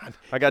bets. John,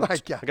 I got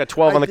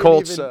 12 on the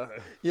Colts.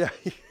 Yeah.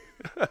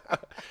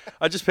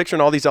 I'm just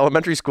picturing all these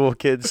elementary school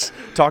kids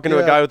talking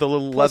to a guy with a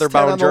little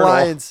leather-bound journal.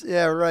 Lions.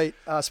 Yeah, right.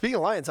 Speaking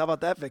of Lions, how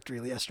about that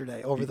victory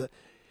yesterday over the?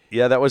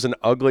 Yeah, that was an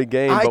ugly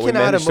game, but we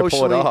managed to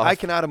pull it off. I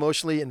cannot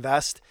emotionally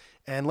invest,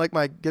 and like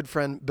my good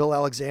friend Bill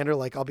Alexander,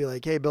 like I'll be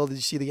like, "Hey, Bill, did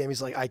you see the game?"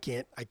 He's like, "I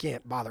can't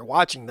bother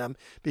watching them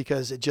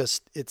because they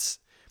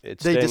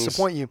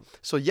disappoint you."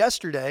 So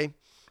yesterday.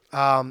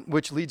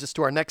 Which leads us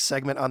to our next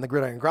segment on the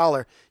Gridiron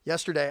Growler.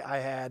 Yesterday, I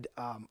had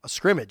a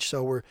scrimmage.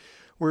 So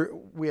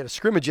we had a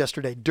scrimmage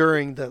yesterday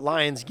during the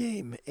Lions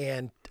game,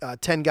 and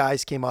 10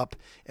 guys came up,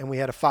 and we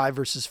had a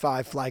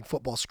 5-versus-5 flag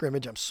football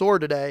scrimmage. I'm sore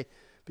today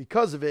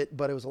because of it,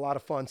 but it was a lot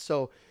of fun.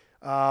 So,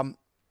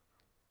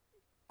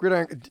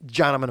 Gridiron,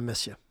 John, I'm going to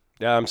miss you.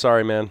 Yeah, I'm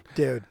sorry, man.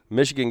 Dude.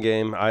 Michigan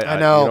game. I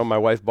know. My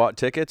wife bought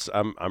tickets.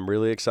 I'm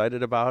really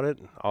excited about it.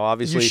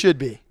 You should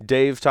be.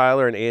 Dave,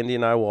 Tyler, and Andy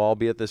and I will all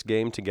be at this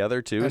game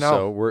together too.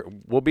 So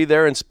we'll be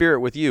there in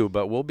spirit with you,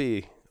 but we'll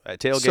be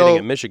tailgating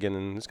at Michigan,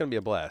 and it's going to be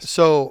a blast.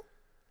 So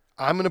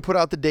I'm going to put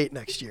out the date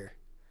next year.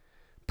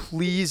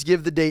 please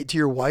give the date to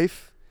your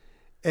wife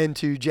and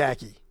to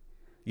Jackie.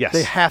 Yes.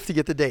 They have to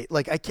get the date.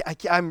 Like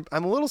I'm a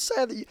little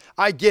sad that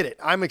I get it.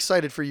 I'm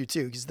excited for you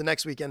too because the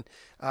next weekend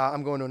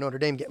I'm going to a Notre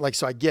Dame game. Like,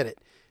 so I get it.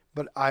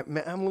 But I'm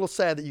a little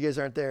sad that you guys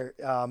aren't there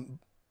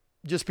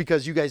just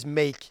because you guys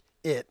make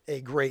it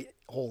a great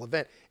whole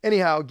event.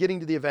 Anyhow, getting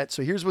to the event.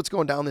 So here's what's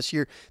going down this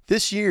year.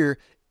 This year,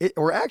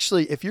 or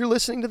actually, if you're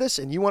listening to this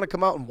and you want to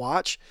come out and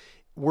watch,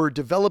 we're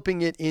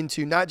developing it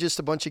into not just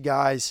a bunch of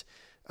guys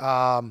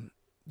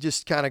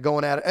just kind of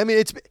going at it. I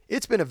mean,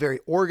 it's been a very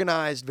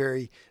organized,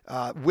 very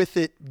with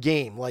it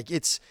game. Like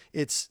it's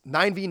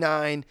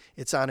 9v9.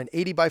 It's on an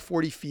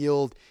 80x40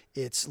 field.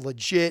 It's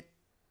legit.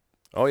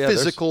 Oh yeah,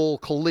 physical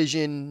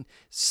collision,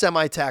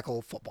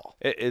 semi-tackle football.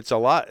 It's a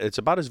lot. It's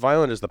about as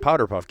violent as the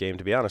Powder Puff game,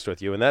 to be honest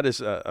with you, and that is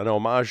an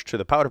homage to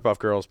the Powder Puff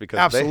girls because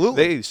absolutely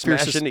they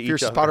smash into each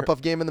fiercest other. Powder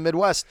Puff game in the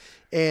Midwest.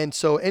 And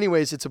so,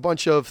 anyways, it's a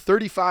bunch of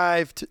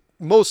 35 to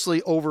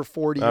mostly over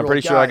 40. I'm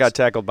pretty sure I got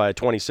tackled by a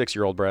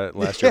 26-year-old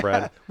last year,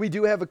 Brad. We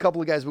do have a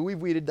couple of guys, but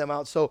we've weeded them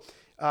out. So.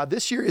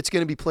 This year, it's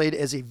going to be played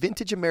as a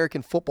Vintage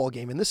American Football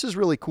game, and this is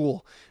really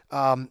cool.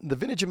 The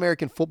Vintage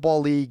American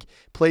Football League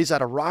plays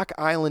out of Rock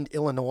Island,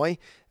 Illinois,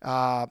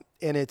 and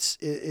it's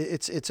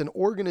an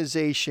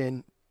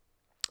organization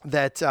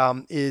that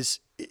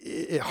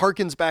it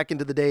harkens back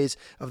into the days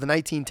of the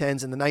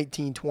 1910s and the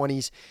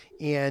 1920s,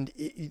 and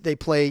they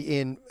play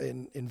in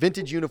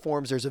vintage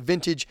uniforms. There's a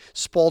vintage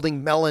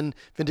Spalding Mellon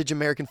Vintage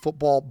American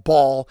Football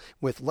ball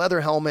with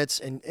leather helmets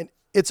and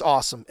it's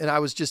awesome. And I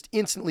was just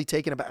instantly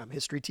taken aback. I'm a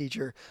history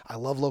teacher. I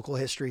love local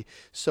history.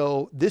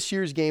 So this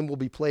year's game will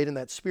be played in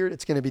that spirit.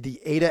 It's going to be the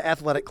Ada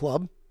Athletic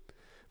Club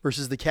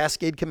versus the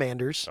Cascade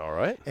Commanders. All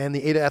right. And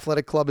the Ada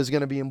Athletic Club is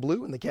going to be in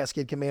blue, and the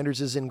Cascade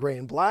Commanders is in gray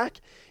and black.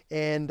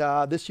 And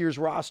this year's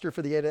roster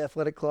for the Ada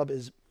Athletic Club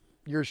is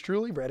yours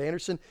truly, Brad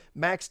Anderson,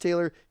 Max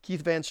Taylor,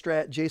 Keith Van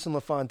Strat, Jason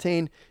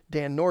LaFontaine,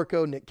 Dan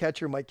Norco, Nick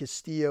Ketcher, Mike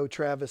Castillo,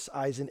 Travis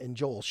Eisen, and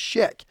Joel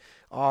Schick.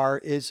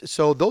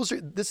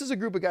 This is a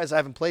group of guys I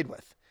haven't played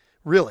with.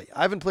 Really.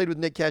 I haven't played with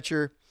Nick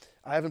Ketcher.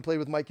 I haven't played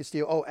with Mike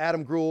Castillo. Oh,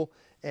 Adam Gruhl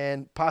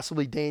and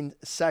possibly Dane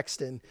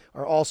Sexton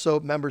are also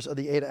members of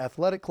the Ada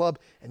Athletic Club.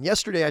 And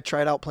yesterday I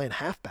tried out playing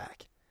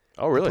halfback.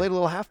 Oh, really? I played a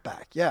little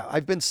halfback. Yeah,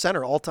 I've been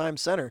center, all-time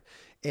center.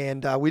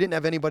 And we didn't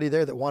have anybody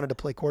there that wanted to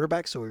play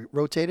quarterback, so we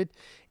rotated.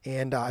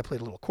 And I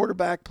played a little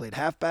quarterback, played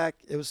halfback.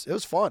 It was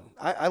fun.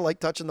 I like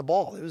touching the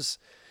ball. It was.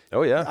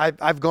 Oh yeah.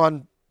 I've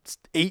gone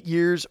 8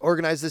 years,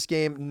 organized this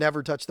game,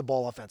 never touched the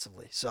ball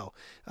offensively. So.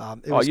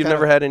 You've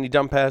never had any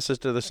dump passes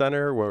to the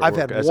center? I've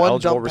had one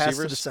dump pass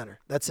to the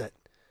center. That's it.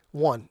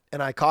 One.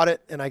 And I caught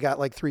it, and I got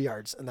like 3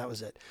 yards, and that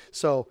was it.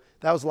 So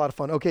that was a lot of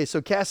fun. Okay,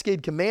 so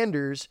Cascade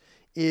Commanders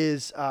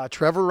is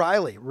Trevor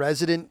Riley,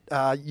 resident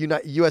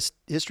U.S.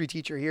 history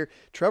teacher here.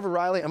 Trevor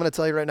Riley, I'm going to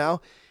tell you right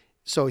now.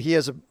 So he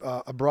has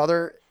a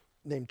brother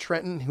named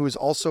Trenton who is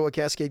also a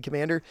Cascade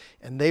Commander,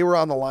 and they were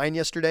on the line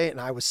yesterday,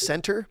 and I was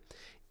center.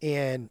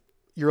 And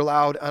you're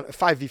allowed on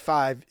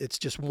 5v5. It's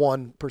just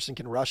one person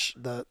can rush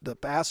the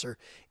passer,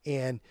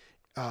 and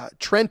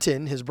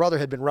Trenton, his brother,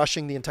 had been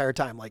rushing the entire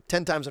time, like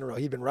 10 times in a row.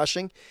 He'd been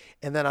rushing,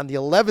 and then on the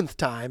 11th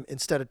time,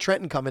 instead of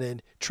Trenton coming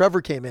in,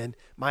 Trevor came in.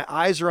 My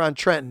eyes are on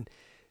Trenton.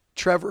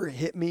 Trevor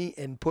hit me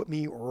and put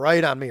me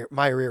right on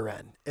my rear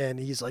end. And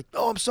he's like,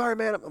 "Oh, I'm sorry,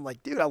 man." I'm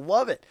like, "Dude, I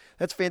love it.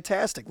 That's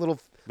fantastic."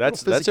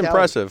 That's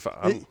impressive.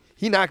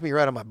 He knocked me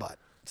right on my butt.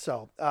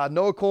 So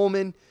Noah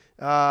Coleman,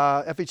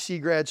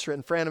 FHC grad,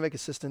 Stratton Franovic,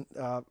 assistant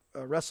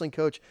wrestling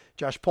coach,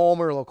 Josh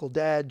Palmer, local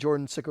dad,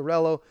 Jordan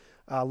Ciccarello,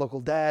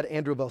 local dad,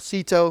 Andrew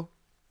Belsito,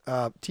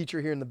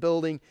 teacher here in the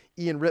building,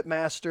 Ian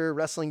Ripmaster,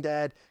 wrestling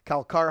dad,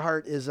 Kyle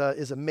Carhart is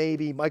a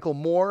maybe, Michael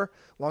Moore,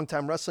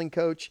 longtime wrestling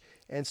coach.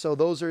 And so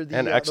those are the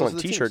excellent those are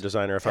the T-shirt teams.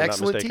 designer, if I'm not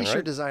mistaken. Excellent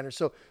T-shirt designer.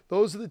 So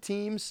those are the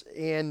teams,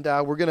 and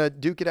we're gonna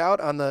duke it out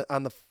on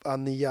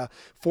the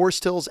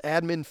Forest Hills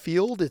admin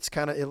field. It's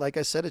kind of like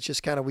I said, it's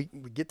just kind of we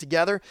get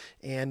together,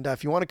 and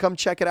if you want to come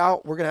check it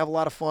out, we're gonna have a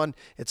lot of fun.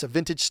 It's a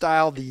vintage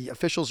style. The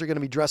officials are gonna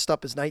be dressed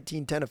up as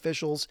 1910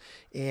 officials,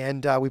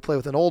 and we play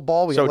with an old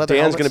ball. So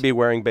Dan's gonna be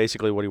wearing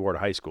basically what he wore to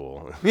high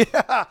school.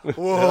 Yeah.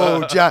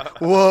 Whoa,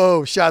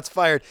 whoa! Shots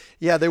fired.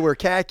 Yeah, they wear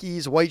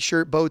khakis, white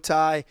shirt, bow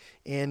tie.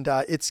 And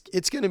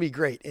it's going to be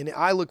great. And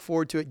I look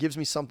forward to it. It gives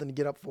me something to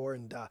get up for.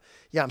 And,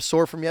 I'm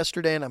sore from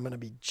yesterday, and I'm going to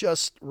be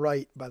just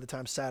right by the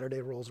time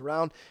Saturday rolls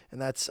around. And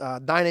that's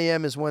 9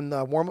 a.m. is when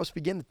the warm-ups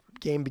begin. The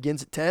game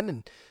begins at 10.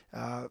 And,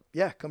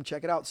 come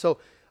check it out. So,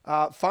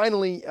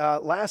 finally,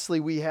 lastly,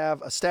 we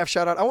have a staff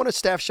shout-out. I want a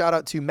staff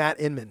shout-out to Matt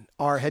Inman,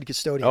 our head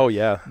custodian. Oh,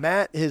 yeah.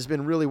 Matt has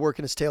been really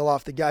working his tail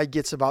off. The guy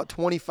gets about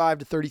 25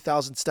 to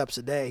 30,000 steps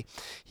a day.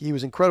 He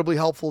was incredibly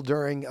helpful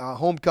during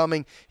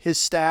homecoming. His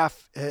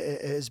staff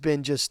has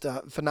been just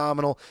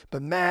phenomenal.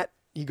 But Matt,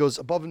 he goes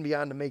above and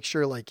beyond to make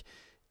sure, like,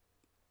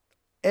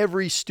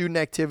 every student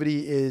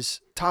activity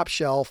is top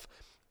shelf.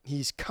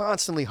 He's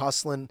constantly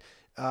hustling.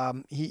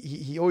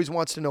 He always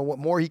wants to know what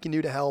more he can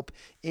do to help,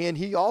 and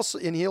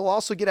he'll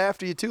also get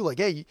after you too. Like,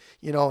 hey,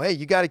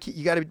 you got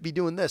to be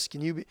doing this.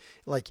 Can you be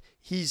like?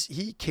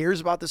 He cares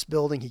about this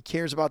building. He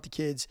cares about the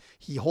kids.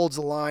 He holds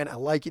the line. I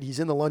like it. He's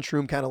in the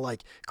lunchroom, kind of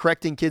like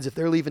correcting kids if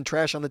they're leaving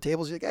trash on the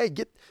tables. He's like,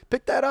 hey,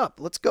 pick that up.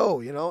 Let's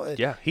go.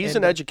 Yeah, he's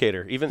an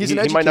educator. He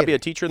might not be a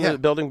teacher in the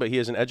building, but he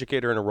is an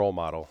educator and a role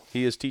model.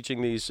 He is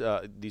teaching these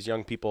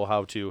young people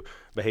how to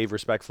behave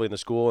respectfully in the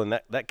school, and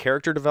that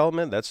character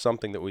development, that's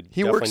something that we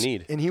definitely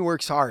need. And he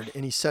works hard,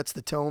 and he sets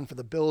the tone for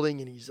the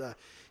building, and he's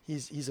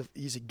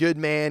a good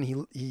man.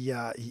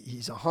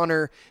 He's a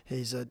hunter.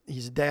 He's a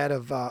dad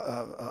of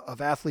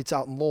athletes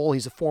out in Lowell.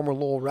 He's a former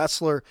Lowell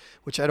wrestler,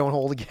 which I don't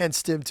hold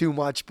against him too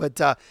much, but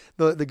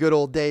the good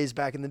old days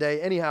back in the day.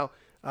 Anyhow,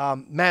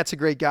 Matt's a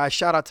great guy.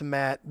 Shout out to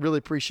Matt. Really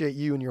appreciate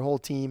you and your whole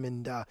team,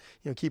 and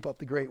keep up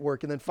the great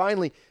work. And then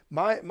finally,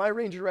 my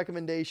Ranger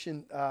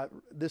recommendation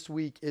this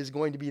week is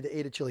going to be the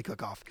Ada Chili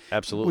Cook-Off.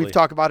 Absolutely. We've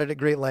talked about it at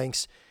great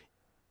lengths.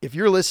 If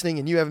you're listening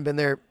and you haven't been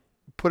there,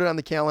 put it on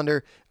the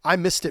calendar. I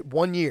missed it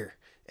 1 year,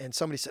 and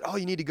somebody said, "Oh,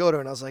 you need to go to it."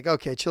 And I was like,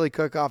 "Okay, chili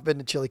cook-off. Been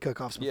to chili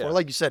cook-offs before." Yeah.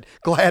 Like you said,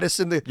 Gladys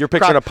in the You're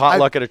picturing a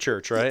potluck at a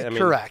church, right?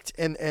 Correct.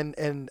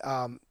 And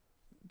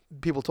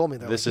people told me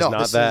that this is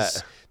not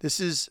that. This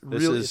is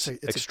really it's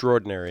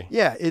extraordinary.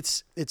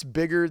 It's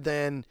bigger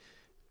than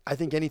I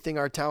think anything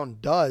our town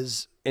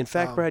does. In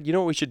fact, Brad, you know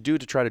what we should do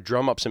to try to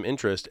drum up some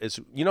interest is,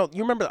 you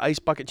remember the Ice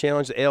Bucket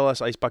Challenge, the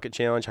ALS Ice Bucket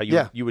Challenge, how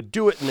you would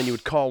do it and then you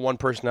would call one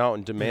person out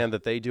and demand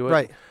that they do it?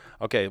 Right.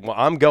 Okay, well,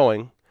 I'm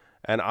going,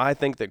 and I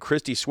think that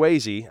Christy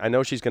Swayze, I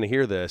know she's going to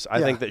hear this, I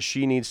think that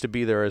she needs to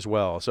be there as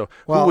well. So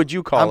who would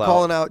you call out? I'm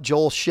calling out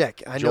Joel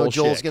Schick. I know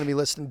Joel's going to be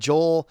listening.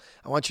 Joel,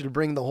 I want you to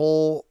bring the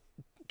whole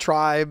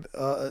tribe,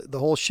 the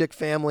whole Schick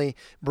family.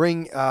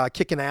 Bring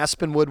Kickin'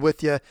 Aspenwood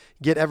with you.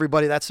 Get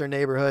everybody. That's their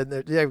neighborhood.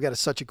 They've got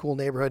such a cool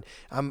neighborhood.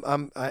 I'm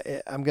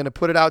going to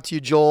put it out to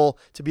you, Joel,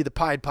 to be the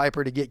Pied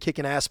Piper to get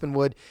Kickin'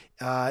 Aspenwood.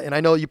 And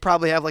I know you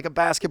probably have like a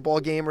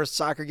basketball game or a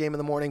soccer game in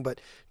the morning, but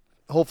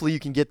hopefully you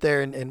can get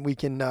there and we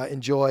can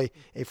enjoy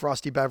a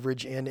frosty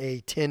beverage and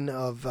a tin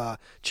of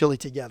chili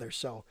together.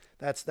 So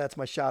that's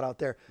my shout out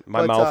there.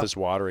 My mouth is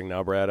watering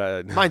now,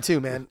 Brad. Mine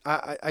too, man.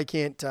 I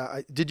can't.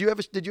 Did you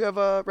have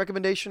a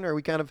recommendation, or are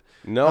we kind of?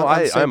 No,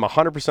 I'm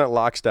 100%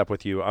 lockstep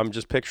with you. I'm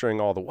just picturing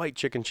all the white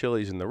chicken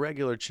chilies and the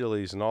regular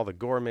chilies and all the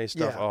gourmet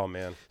stuff. Yeah. Oh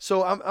man.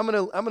 So I'm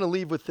gonna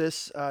leave with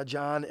this,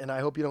 John, and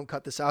I hope you don't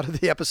cut this out of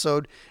the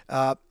episode.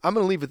 I'm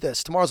gonna leave with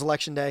this. Tomorrow's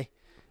election day.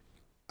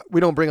 We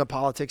don't bring up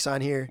politics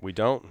on here. We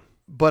don't.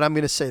 But I'm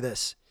going to say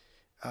this.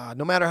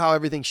 No matter how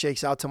everything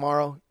shakes out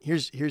tomorrow,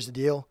 here's the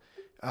deal.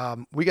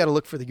 We got to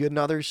look for the good in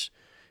others.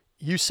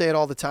 You say it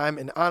all the time.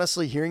 And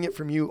honestly, hearing it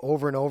from you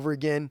over and over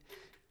again,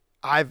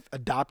 I've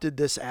adopted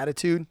this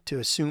attitude to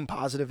assume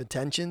positive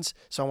intentions.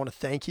 So I want to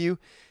thank you.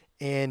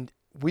 And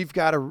we've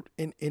got to,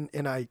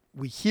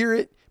 we hear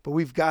it, but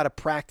we've got to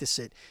practice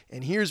it.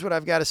 And here's what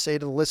I've got to say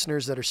to the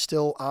listeners that are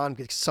still on,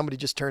 because somebody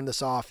just turned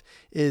this off,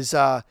 is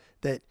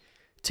that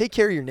take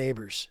care of your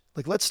neighbors.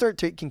 Like, let's start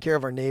taking care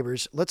of our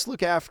neighbors. Let's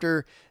look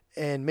after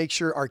and make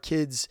sure our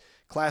kids'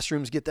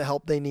 classrooms get the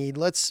help they need.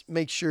 Let's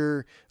make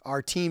sure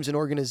our teams and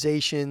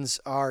organizations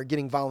are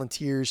getting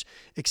volunteers.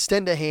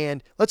 Extend a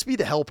hand. Let's be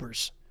the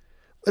helpers.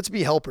 Let's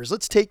be helpers.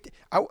 Let's take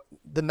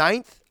the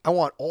 9th. I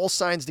want all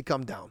signs to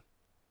come down,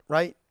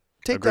 right?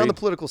 Take down the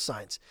political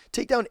signs.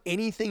 Take down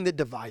anything that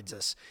divides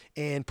us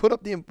and put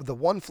up the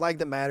one flag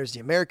that matters,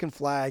 the American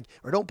flag,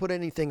 or don't put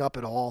anything up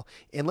at all.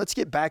 And let's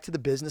get back to the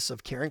business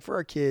of caring for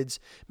our kids,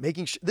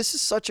 making sure this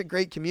is such a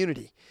great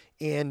community.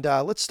 And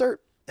let's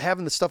start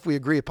having the stuff we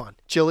agree upon.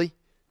 Chili,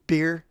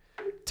 beer,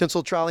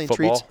 tinsel trolley and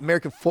treats,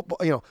 American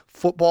football,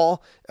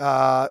 football,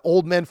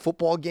 old men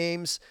football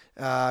games,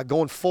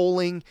 going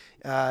foaling,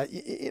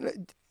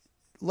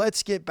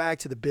 let's get back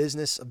to the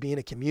business of being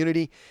a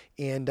community.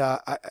 And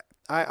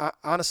I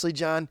honestly,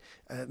 John,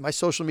 my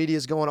social media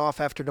is going off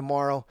after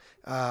tomorrow.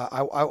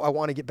 I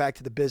want to get back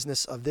to the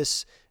business of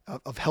this,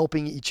 of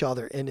helping each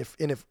other. And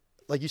if,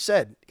 like you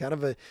said, kind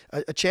of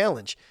a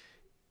challenge.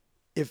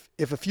 If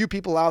a few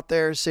people out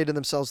there say to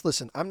themselves,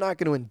 listen, I'm not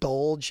going to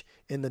indulge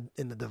in the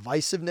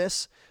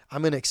divisiveness.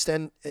 I'm going to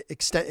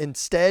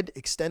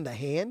extend a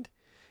hand.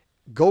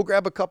 Go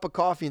grab a cup of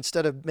coffee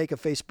instead of make a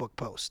Facebook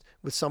post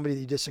with somebody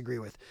that you disagree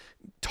with.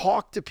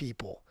 Talk to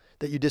people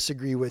that you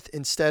disagree with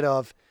instead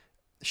of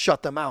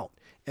shut them out.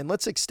 And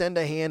let's extend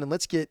a hand and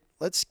let's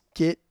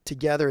get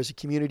together as a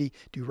community,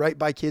 do right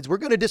by kids. We're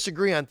going to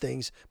disagree on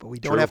things, but we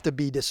don't have to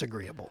be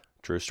disagreeable.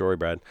 True story,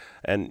 Brad.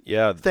 And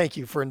yeah. Thank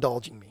you for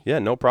indulging me. Yeah,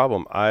 no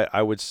problem.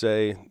 I would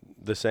say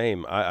the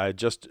same. I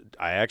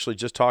actually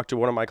just talked to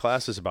one of my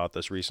classes about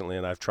this recently,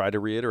 and I've tried to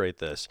reiterate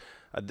this.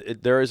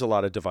 There is a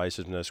lot of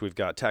divisiveness. We've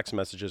got text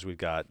messages, we've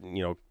got,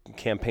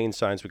 campaign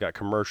signs, we've got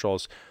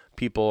commercials.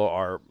 People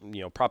are,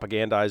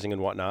 propagandizing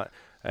and whatnot.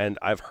 And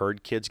I've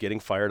heard kids getting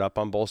fired up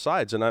on both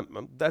sides,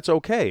 and that's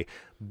okay.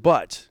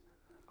 But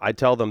I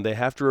tell them they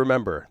have to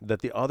remember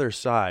that the other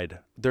side,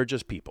 they're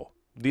just people.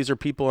 These are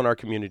people in our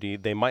community.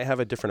 They might have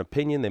a different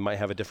opinion. They might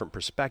have a different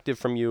perspective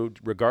from you,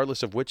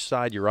 regardless of which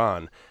side you're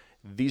on.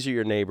 these are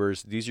your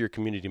neighbors, these are your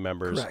community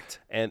members. Correct.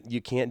 And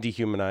you can't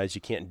dehumanize,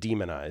 you can't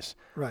demonize.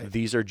 Right.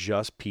 These are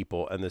just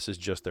people, and this is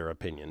just their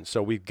opinion.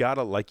 So we've got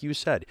to, like you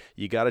said,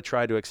 you got to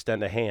try to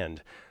extend a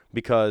hand,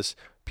 because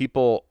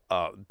people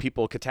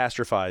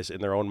catastrophize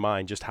in their own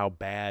mind just how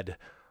bad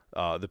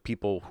the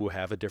people who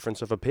have a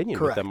difference of opinion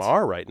with them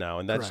are right now,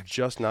 and that's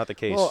just not the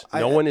case. Well,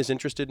 no one is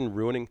interested in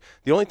ruining.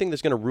 The only thing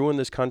that's going to ruin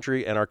this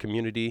country and our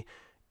community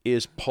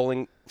is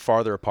pulling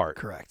farther apart.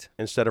 Correct.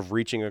 Instead of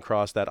reaching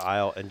across that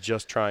aisle and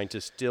just trying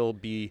to still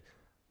be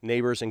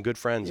neighbors and good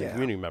friends and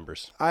community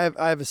members. I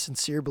have a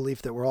sincere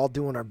belief that we're all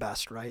doing our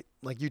best, right?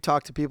 Like, you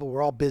talk to people,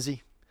 we're all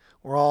busy.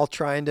 We're all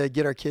trying to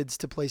get our kids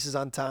to places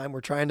on time. We're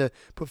trying to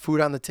put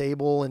food on the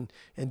table and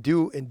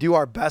do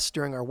our best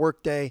during our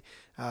work day.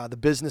 The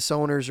business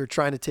owners are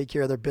trying to take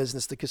care of their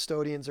business. The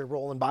custodians are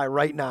rolling by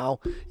right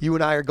now. You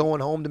and I are going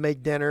home to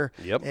make dinner.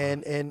 Yep.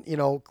 And you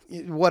know,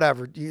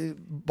 whatever. You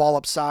ball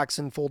up socks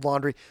and fold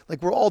laundry.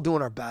 Like, we're all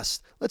doing our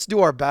best. Let's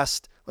do our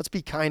best. Let's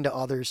be kind to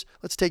others.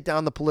 Let's take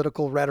down the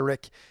political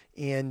rhetoric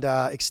and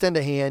extend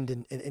a hand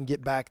and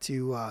get back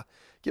to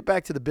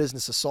the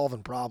business of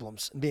solving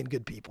problems and being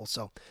good people.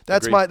 So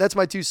that's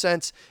my 2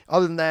 cents.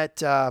 Other than that,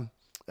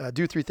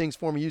 do 3 things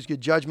for me. Use good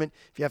judgment.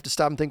 If you have to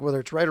stop and think whether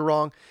it's right or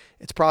wrong,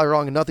 it's probably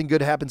wrong, and nothing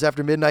good happens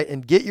after midnight.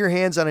 And get your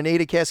hands on an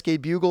Ada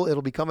Cascade Bugle.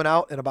 It'll be coming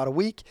out in about a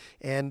week.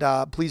 And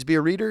please be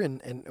a reader,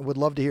 and would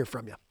love to hear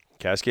from you.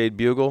 Cascade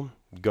Bugle.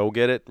 Go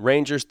get it.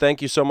 Rangers,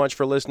 thank you so much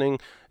for listening.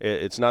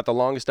 It's not the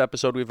longest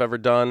episode we've ever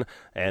done,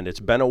 and it's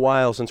been a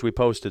while since we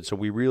posted, so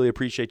we really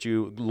appreciate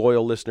you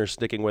loyal listeners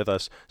sticking with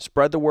us.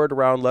 Spread the word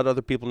around. Let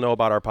other people know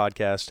about our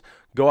podcast.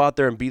 Go out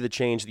there and be the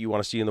change that you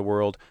want to see in the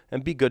world,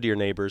 and be good to your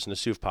neighbors and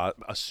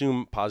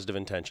assume positive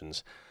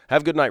intentions.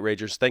 Have a good night,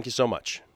 Rangers. Thank you so much.